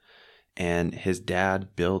Jordan, and his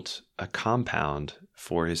dad built a compound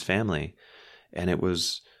for his family, and it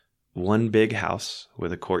was one big house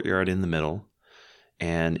with a courtyard in the middle,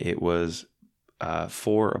 and it was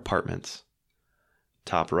 4 apartments.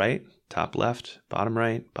 Top right, top left, bottom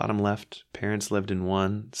right, bottom left. Parents lived in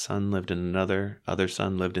one, son lived in another, other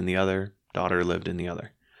son lived in the other, daughter lived in the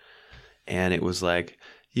other. And it was like,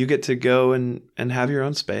 you get to go and have your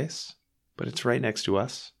own space, but it's right next to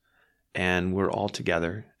us, and we're all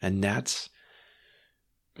together. And that's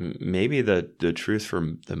maybe the truth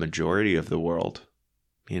for the majority of the world,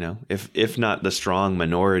 you know, if not the strong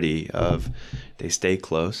minority of they stay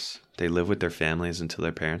close, they live with their families until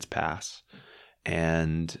their parents pass.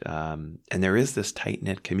 And there is this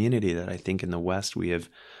tight-knit community that I think in the West we have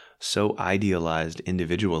so idealized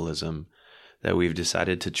individualism that we've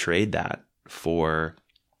decided to trade that for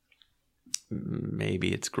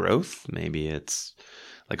maybe it's growth, maybe it's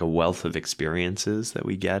like a wealth of experiences that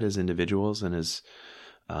we get as individuals and as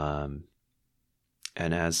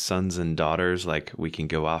sons and daughters. Like we can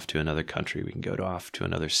go off to another country, we can go off to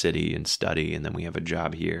another city and study, and then we have a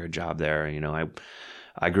job here, a job there. You know,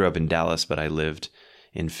 I grew up in Dallas, but I lived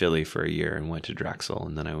in Philly for a year and went to Drexel.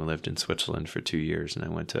 And then I lived in Switzerland for 2 years and I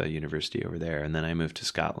went to a university over there. And then I moved to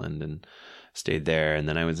Scotland and stayed there. And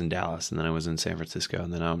then I was in Dallas, and then I was in San Francisco.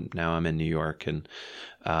 And then now I'm in New York. And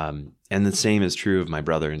the same is true of my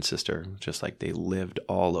brother and sister, just like they lived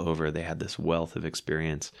all over. They had this wealth of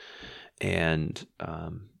experience. And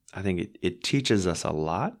I think it teaches us a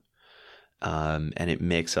lot. And it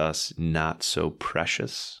makes us not so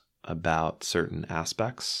precious about certain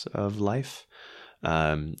aspects of life.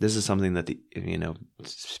 This is something that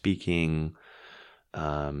speaking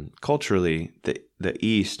culturally, the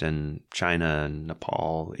East and China and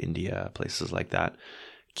Nepal, India, places like that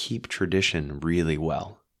keep tradition really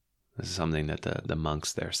well. This is something that the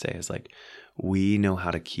monks there say is like, we know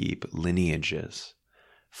how to keep lineages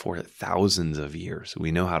for thousands of years.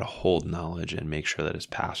 We know how to hold knowledge and make sure that it's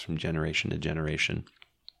passed from generation to generation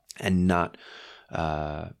and not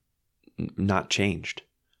changed.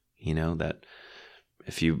 You know, that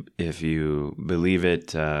if you believe it,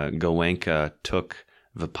 Goenka took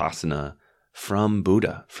Vipassana from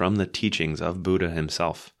Buddha, from the teachings of Buddha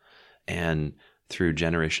himself, and through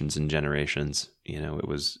generations and generations, you know, it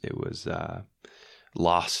was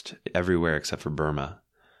lost everywhere except for Burma.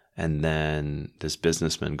 And then this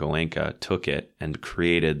businessman Goenka took it and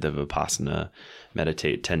created the Vipassana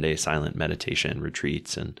 10-day silent meditation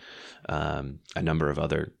retreats and a number of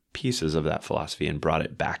other pieces of that philosophy and brought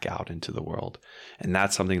it back out into the world. And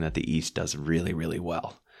that's something that the East does really, really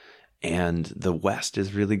well. And the West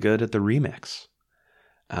is really good at the remix.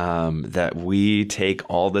 That we take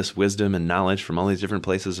all this wisdom and knowledge from all these different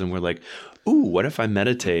places and we're like, ooh, what if I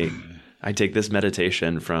meditate? I take this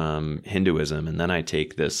meditation from Hinduism, and then I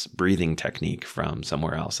take this breathing technique from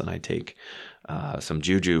somewhere else, and I take some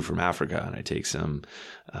juju from Africa, and I take some,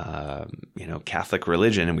 Catholic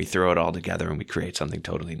religion, and we throw it all together and we create something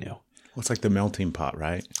totally new. Well, it's like the melting pot,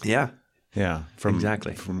 right? Yeah. Yeah.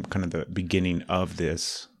 Exactly. From kind of the beginning of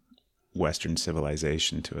this Western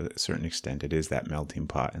civilization to a certain extent, it is that melting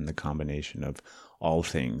pot and the combination of all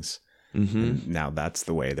things. Mm-hmm. And now that's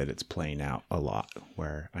the way that it's playing out a lot,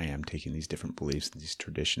 where I am taking these different beliefs, these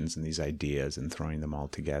traditions, and these ideas and throwing them all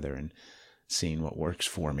together and seeing what works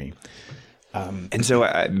for me. And so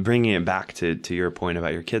bringing it back to your point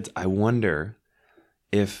about your kids, I wonder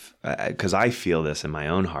if, because I feel this in my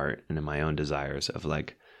own heart and in my own desires of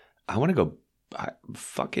like, I want to go,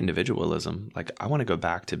 fuck individualism. Like I want to go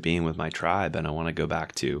back to being with my tribe, and I want to go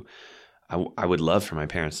back to, I would love for my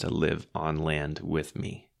parents to live on land with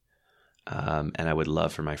me. And I would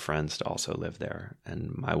love for my friends to also live there,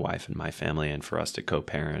 and my wife and my family, and for us to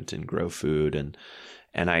co-parent and grow food.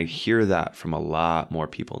 And I hear that from a lot more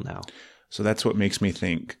people now. So that's what makes me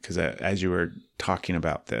think, because as you were talking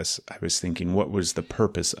about this, I was thinking, what was the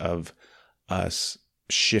purpose of us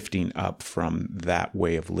shifting up from that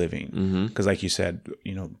way of living? Because like you said,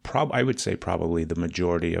 you know, I would say probably the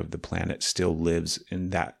majority of the planet still lives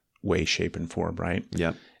in that way, shape, and form, right?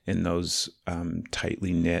 Yeah. In those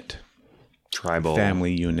tightly knit tribal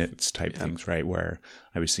family units type things, right? Where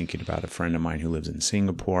I was thinking about a friend of mine who lives in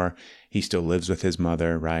Singapore. He still lives with his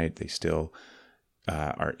mother, right? They still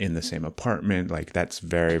are in the same apartment. Like that's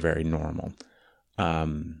very, very normal.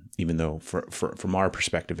 Even though from our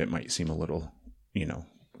perspective, it might seem a little,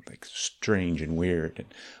 like strange and weird.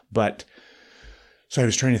 But so I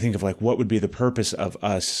was trying to think of like, what would be the purpose of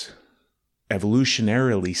us,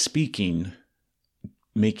 evolutionarily speaking,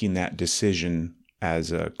 making that decision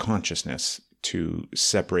as a consciousness to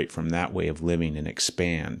separate from that way of living and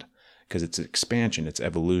expand, because it's expansion, it's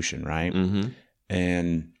evolution, right? Mm-hmm.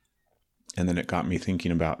 And then it got me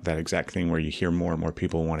thinking about that exact thing where you hear more and more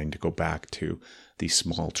people wanting to go back to these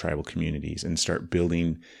small tribal communities and start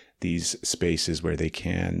building these spaces where they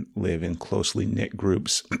can live in closely knit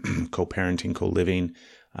groups, co-parenting, co-living,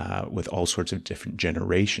 with all sorts of different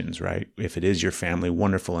generations, right? If it is your family,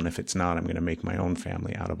 wonderful. And if it's not, I'm going to make my own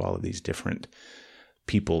family out of all of these different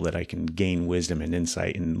people that I can gain wisdom and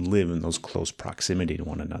insight and live in those close proximity to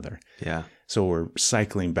one another. Yeah. So we're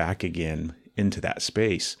cycling back again into that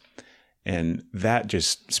space. And that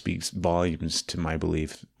just speaks volumes to my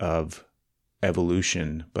belief of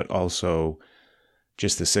evolution, but also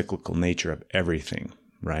just the cyclical nature of everything,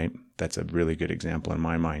 right? That's a really good example in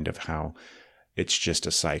my mind of how it's just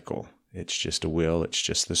a cycle. It's just a wheel. It's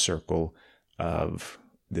just the circle of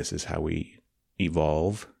this is how we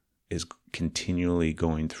evolve, is continually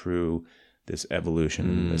going through this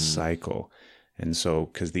evolution, this cycle. And so,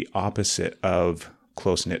 because the opposite of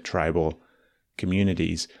close-knit tribal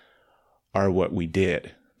communities are what we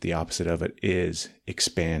did. The opposite of it is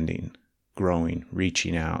expanding, growing,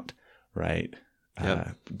 reaching out, right?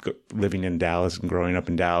 Yep. Living in Dallas and growing up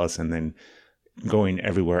in Dallas and then going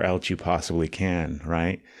everywhere else you possibly can,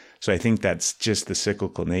 right? So I think that's just the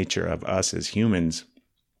cyclical nature of us as humans,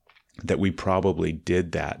 that we probably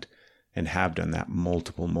did that and have done that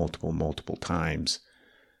multiple times.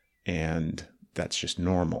 And that's just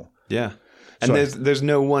normal. Yeah. And so there's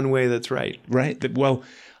no one way that's right. Right. Well,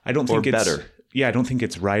 I don't think it's better. Yeah, I don't think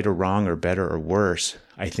it's right or wrong or better or worse.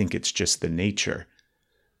 I think it's just the nature.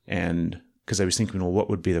 And because I was thinking, well, what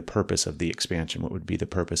would be the purpose of the expansion? What would be the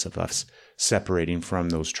purpose of us separating from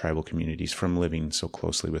those tribal communities, from living so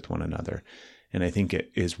closely with one another? And I think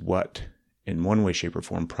it is what, in one way, shape, or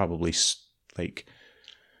form, probably like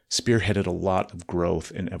spearheaded a lot of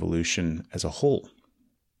growth and evolution as a whole.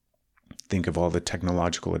 Think of all the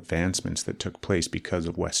technological advancements that took place because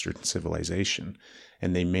of Western civilization,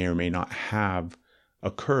 and they may or may not have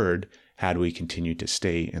occurred had we continued to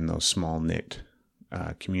stay in those small knit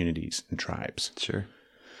communities and tribes. Sure.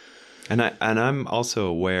 And I'm also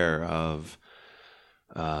aware of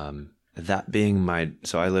that being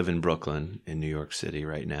so I live in Brooklyn in New York City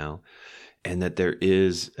right now, and that there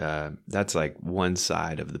is that's like one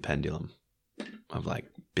side of the pendulum of like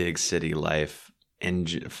big city life,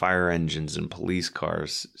 fire engines and police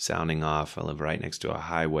cars sounding off. I live right next to a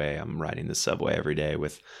highway. I'm riding the subway every day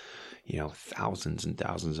with, thousands and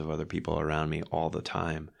thousands of other people around me all the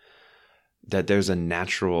time. That there's a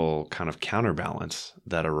natural kind of counterbalance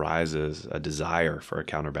that arises, a desire for a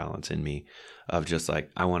counterbalance in me of just like,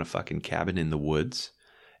 I want a fucking cabin in the woods.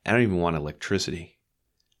 I don't even want electricity.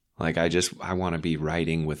 Like I want to be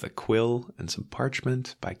writing with a quill and some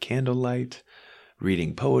parchment by candlelight,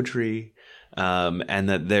 reading poetry. And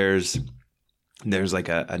that there's like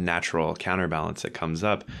a natural counterbalance that comes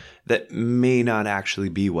up that may not actually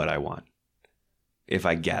be what I want if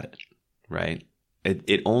I get it, right?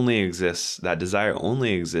 It only exists, that desire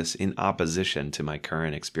only exists in opposition to my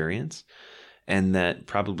current experience, and that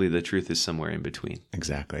probably the truth is somewhere in between.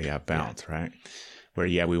 Exactly, yeah, balance, yeah. Right?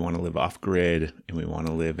 Where, we want to live off grid, and we want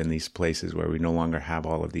to live in these places where we no longer have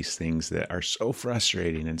all of these things that are so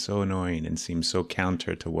frustrating and so annoying and seem so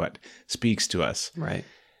counter to what speaks to us. Right.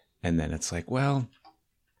 And then it's like, well,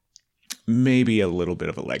 maybe a little bit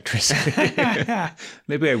of electricity.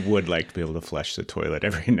 Maybe I would like to be able to flush the toilet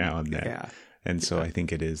every now and then. Yeah. And so I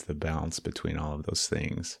think it is the balance between all of those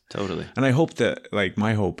things. Totally. And I hope that, like,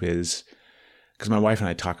 my hope is, because my wife and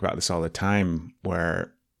I talk about this all the time,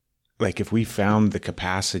 where, like, if we found the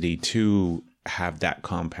capacity to have that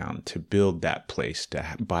compound, to build that place, to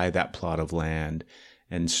buy that plot of land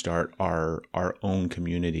and start our own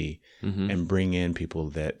community, mm-hmm. and bring in people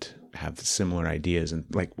that have similar ideas, and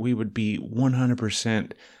like, we would be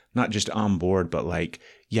 100% not just on board, but like,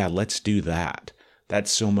 yeah, let's do that. That's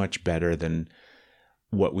so much better than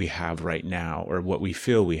what we have right now, or what we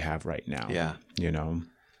feel we have right now. Yeah.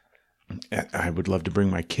 I would love to bring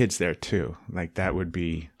my kids there too. Like, that would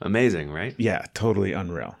be amazing, right? Yeah, totally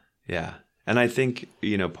unreal. Yeah. And I think,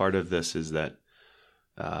 part of this is that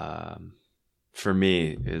for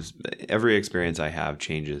me is every experience I have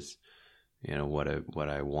changes, what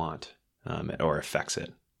I want, or affects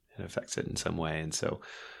it. It affects it in some way. And so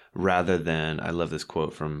rather than, I love this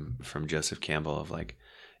quote from Joseph Campbell of like,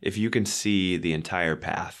 if you can see the entire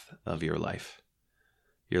path of your life,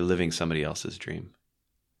 you're living somebody else's dream.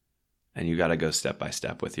 And you got to go step by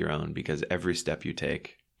step with your own, because every step you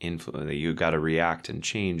take, you got to react and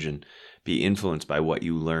change and be influenced by what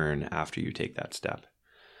you learn after you take that step.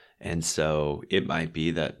 And so it might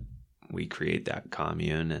be that we create that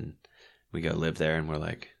commune and we go live there and we're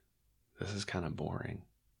like, this is kind of boring.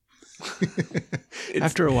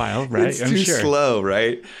 After a while, right? It's too slow,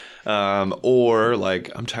 right? Or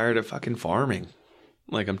like, I'm tired of fucking farming.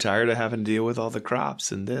 Like, I'm tired of having to deal with all the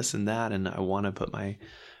crops and this and that, and I want to put my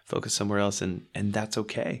focus somewhere else, and that's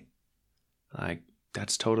okay. Like,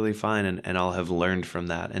 that's totally fine, and I'll have learned from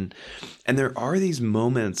that. And there are these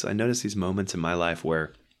moments, I notice these moments in my life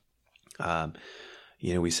where,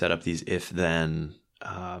 we set up these if-then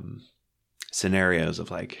scenarios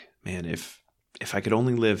of like, man, if I could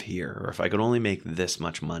only live here, or if I could only make this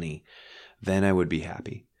much money, then I would be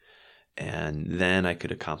happy. And then I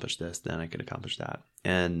could accomplish this, then I could accomplish that.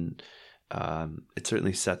 And it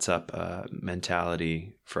certainly sets up a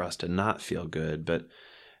mentality for us to not feel good,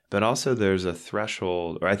 but also there's a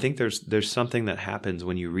threshold, or I think there's something that happens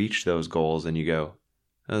when you reach those goals and you go,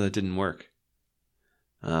 oh, that didn't work.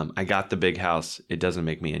 I got the big house. It doesn't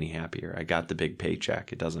make me any happier. I got the big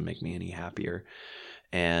paycheck. It doesn't make me any happier.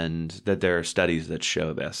 And that there are studies that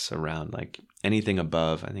show this around, like, anything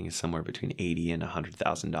above, I think it's somewhere between $80,000 and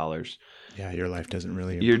 $100,000. Yeah, your life doesn't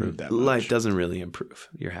really improve that much. Your life doesn't really improve.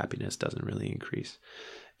 Your happiness doesn't really increase.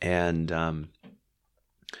 And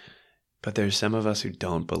but there's some of us who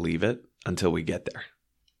don't believe it until we get there.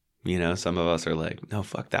 Some of us are like, no,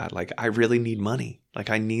 fuck that. Like, I really need money. Like,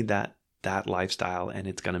 I need that lifestyle, and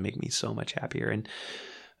it's going to make me so much happier.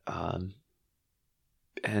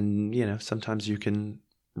 And sometimes you can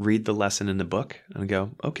read the lesson in the book and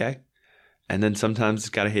go, okay. And then sometimes it's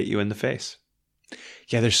got to hit you in the face.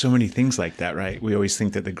 Yeah, there's so many things like that, right? We always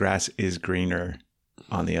think that the grass is greener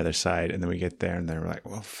on the other side, and then we get there and then we're like,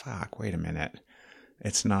 well, fuck, wait a minute.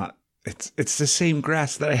 It's not, it's the same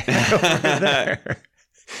grass that I had over there.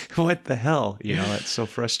 What the hell? It's so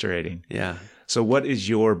frustrating. Yeah. So what is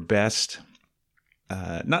your best,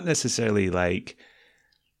 not necessarily like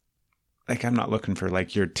I'm not looking for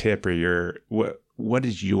like your tip or what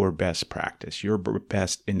is your best practice, your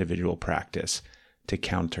best individual practice to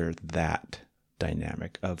counter that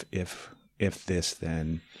dynamic of if this,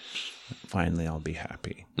 then finally I'll be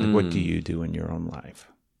happy. Like, what do you do in your own life?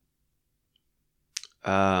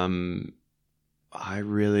 So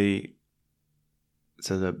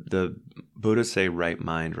the Buddhists say right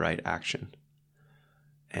mind, right action.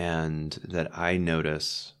 And that I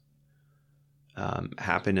notice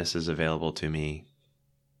happiness is available to me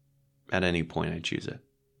at any point I choose it.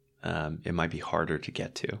 It might be harder to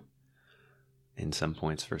get to in some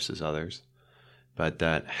points versus others, but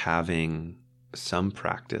that having some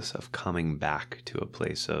practice of coming back to a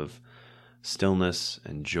place of stillness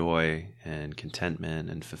and joy and contentment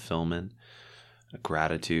and fulfillment,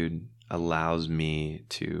 gratitude, allows me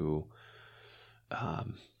to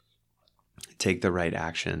take the right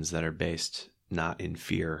actions that are based not in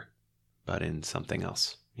fear, but in something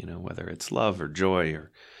else, whether it's love or joy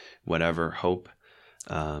or whatever, hope.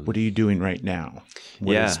 What are you doing right now?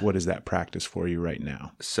 What is that practice for you right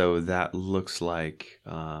now? So that looks like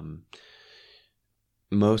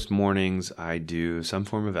most mornings I do some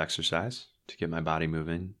form of exercise to get my body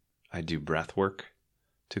moving. I do breath work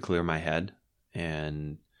to clear my head.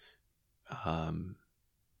 And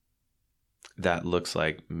that looks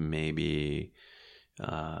like maybe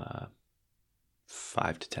 5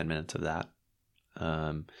 to 10 minutes of that.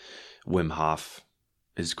 Wim Hof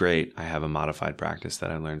is great. I have a modified practice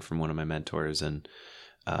that I learned from one of my mentors, and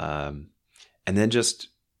then just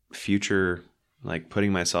future, like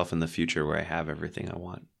putting myself in the future where I have everything I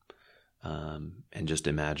want, and just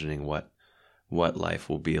imagining what life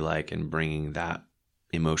will be like and bringing that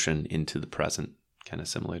emotion into the present, kind of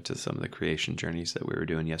similar to some of the creation journeys that we were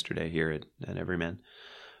doing yesterday here at Everyman.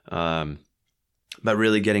 But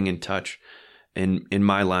really getting in touch. In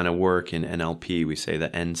my line of work in NLP, we say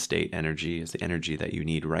the end state energy is the energy that you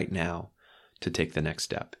need right now to take the next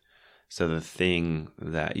step. So the thing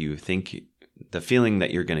that you think, the feeling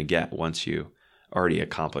that you're going to get once you already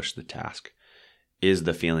accomplish the task is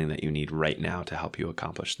the feeling that you need right now to help you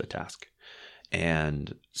accomplish the task.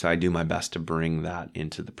 And so I do my best to bring that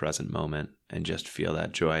into the present moment and just feel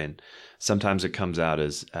that joy. And sometimes it comes out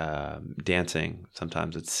as dancing.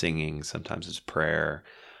 Sometimes it's singing. Sometimes it's prayer.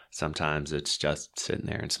 Sometimes it's just sitting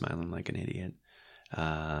there and smiling like an idiot.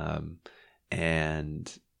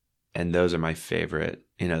 And those are my favorite.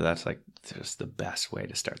 That's like just the best way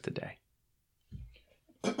to start the day.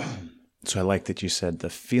 So I like that you said the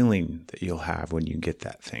feeling that you'll have when you get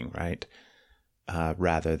that thing, right?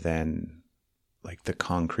 Rather than like the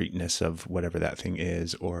concreteness of whatever that thing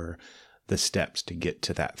is or the steps to get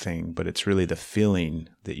to that thing. But it's really the feeling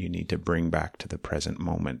that you need to bring back to the present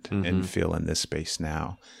moment and feel in this space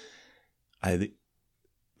now. I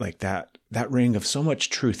like that rang of so much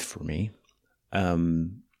truth for me.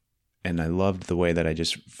 And I loved the way that I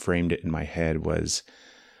just framed it in my head was,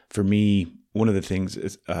 for me, one of the things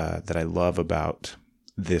is, that I love about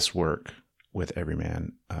this work with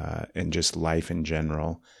Everyman and just life in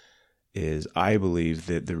general is I believe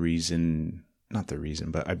that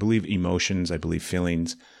I believe emotions, I believe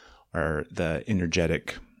feelings are the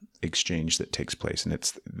energetic exchange that takes place. And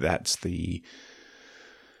that's the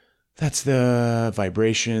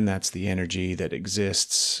vibration, that's the energy that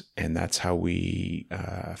exists, and that's how we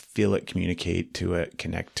feel it, communicate to it,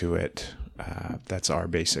 connect to it. That's our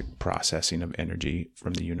basic processing of energy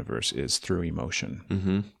from the universe is through emotion.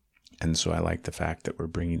 Mm-hmm. And so I like the fact that we're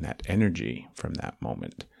bringing that energy from that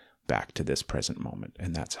moment back to this present moment,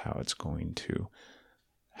 and that's how it's going to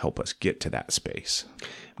help us get to that space.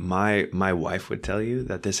 My wife would tell you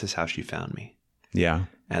that this is how she found me. Yeah.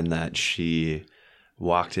 And that she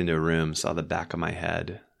walked into a room, saw the back of my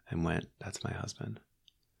head, and went, "That's my husband,"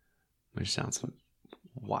 which sounds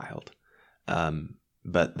wild.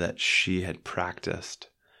 But that she had practiced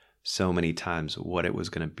so many times what it was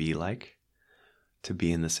going to be like to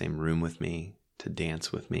be in the same room with me, to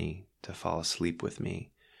dance with me, to fall asleep with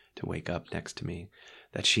me, to wake up next to me,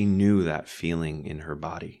 that she knew that feeling in her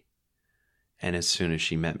body. And as soon as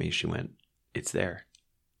she met me, she went, "It's there."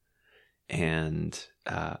 And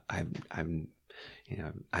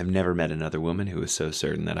I've never met another woman who was so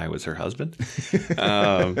certain that I was her husband.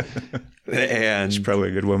 And She's probably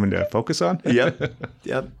a good woman to focus on. Yep.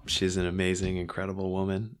 She's an amazing, incredible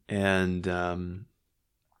woman. And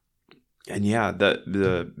yeah,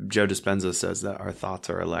 the Joe Dispenza says that our thoughts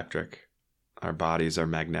are electric, our bodies are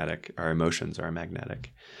magnetic, our emotions are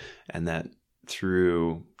magnetic, and that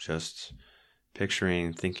through just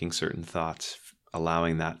picturing, thinking certain thoughts,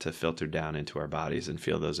 allowing that to filter down into our bodies and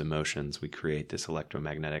feel those emotions, we create this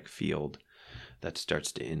electromagnetic field that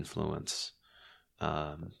starts to influence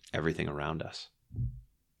everything around us.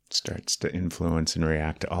 Starts to influence and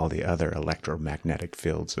react to all the other electromagnetic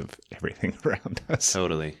fields of everything around us.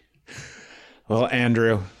 Totally. Well,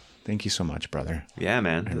 Andrew, thank you so much, brother. Yeah,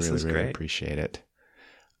 man. I This really, is really great. appreciate it.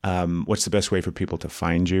 What's the best way for people to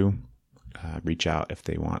find you? Reach out if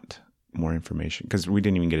they want more information, because we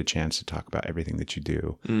didn't even get a chance to talk about everything that you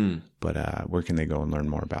do. But where can they go and learn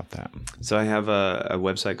more about that? So I have a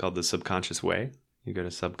website called The Subconscious Way. You go to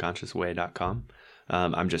subconsciousway.com.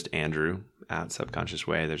 I'm just Andrew at Subconscious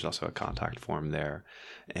Way. There's also a contact form there.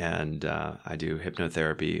 And I do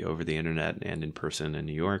hypnotherapy over the internet and in person in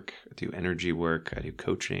New York. I do energy work. I do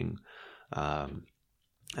coaching. And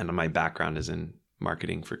my background is in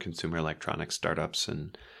marketing for consumer electronics startups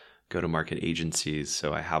and go-to-market agencies.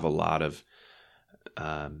 So I have a lot of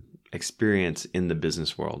experience in the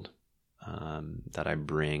business world that I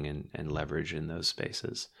bring and leverage in those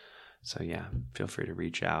spaces. So yeah, feel free to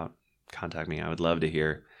reach out, contact me. I would love to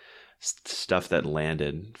hear stuff that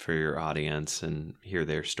landed for your audience and hear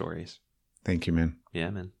their stories. Thank you, man. Yeah,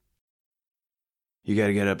 man. You got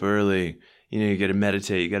to get up early. You got to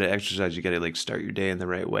meditate. You got to exercise. You got to start your day in the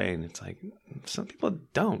right way. And it's like, some people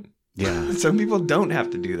don't. Yeah. Some people don't have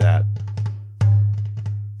to do that.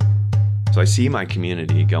 So I see my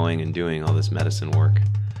community going and doing all this medicine work.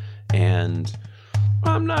 And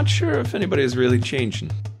I'm not sure if anybody is really changing.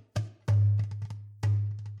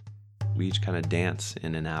 We each kind of dance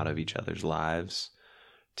in and out of each other's lives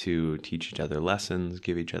to teach each other lessons,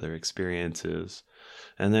 give each other experiences,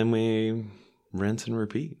 and then we rinse and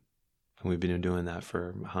repeat. And we've been doing that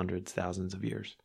for hundreds, thousands of years.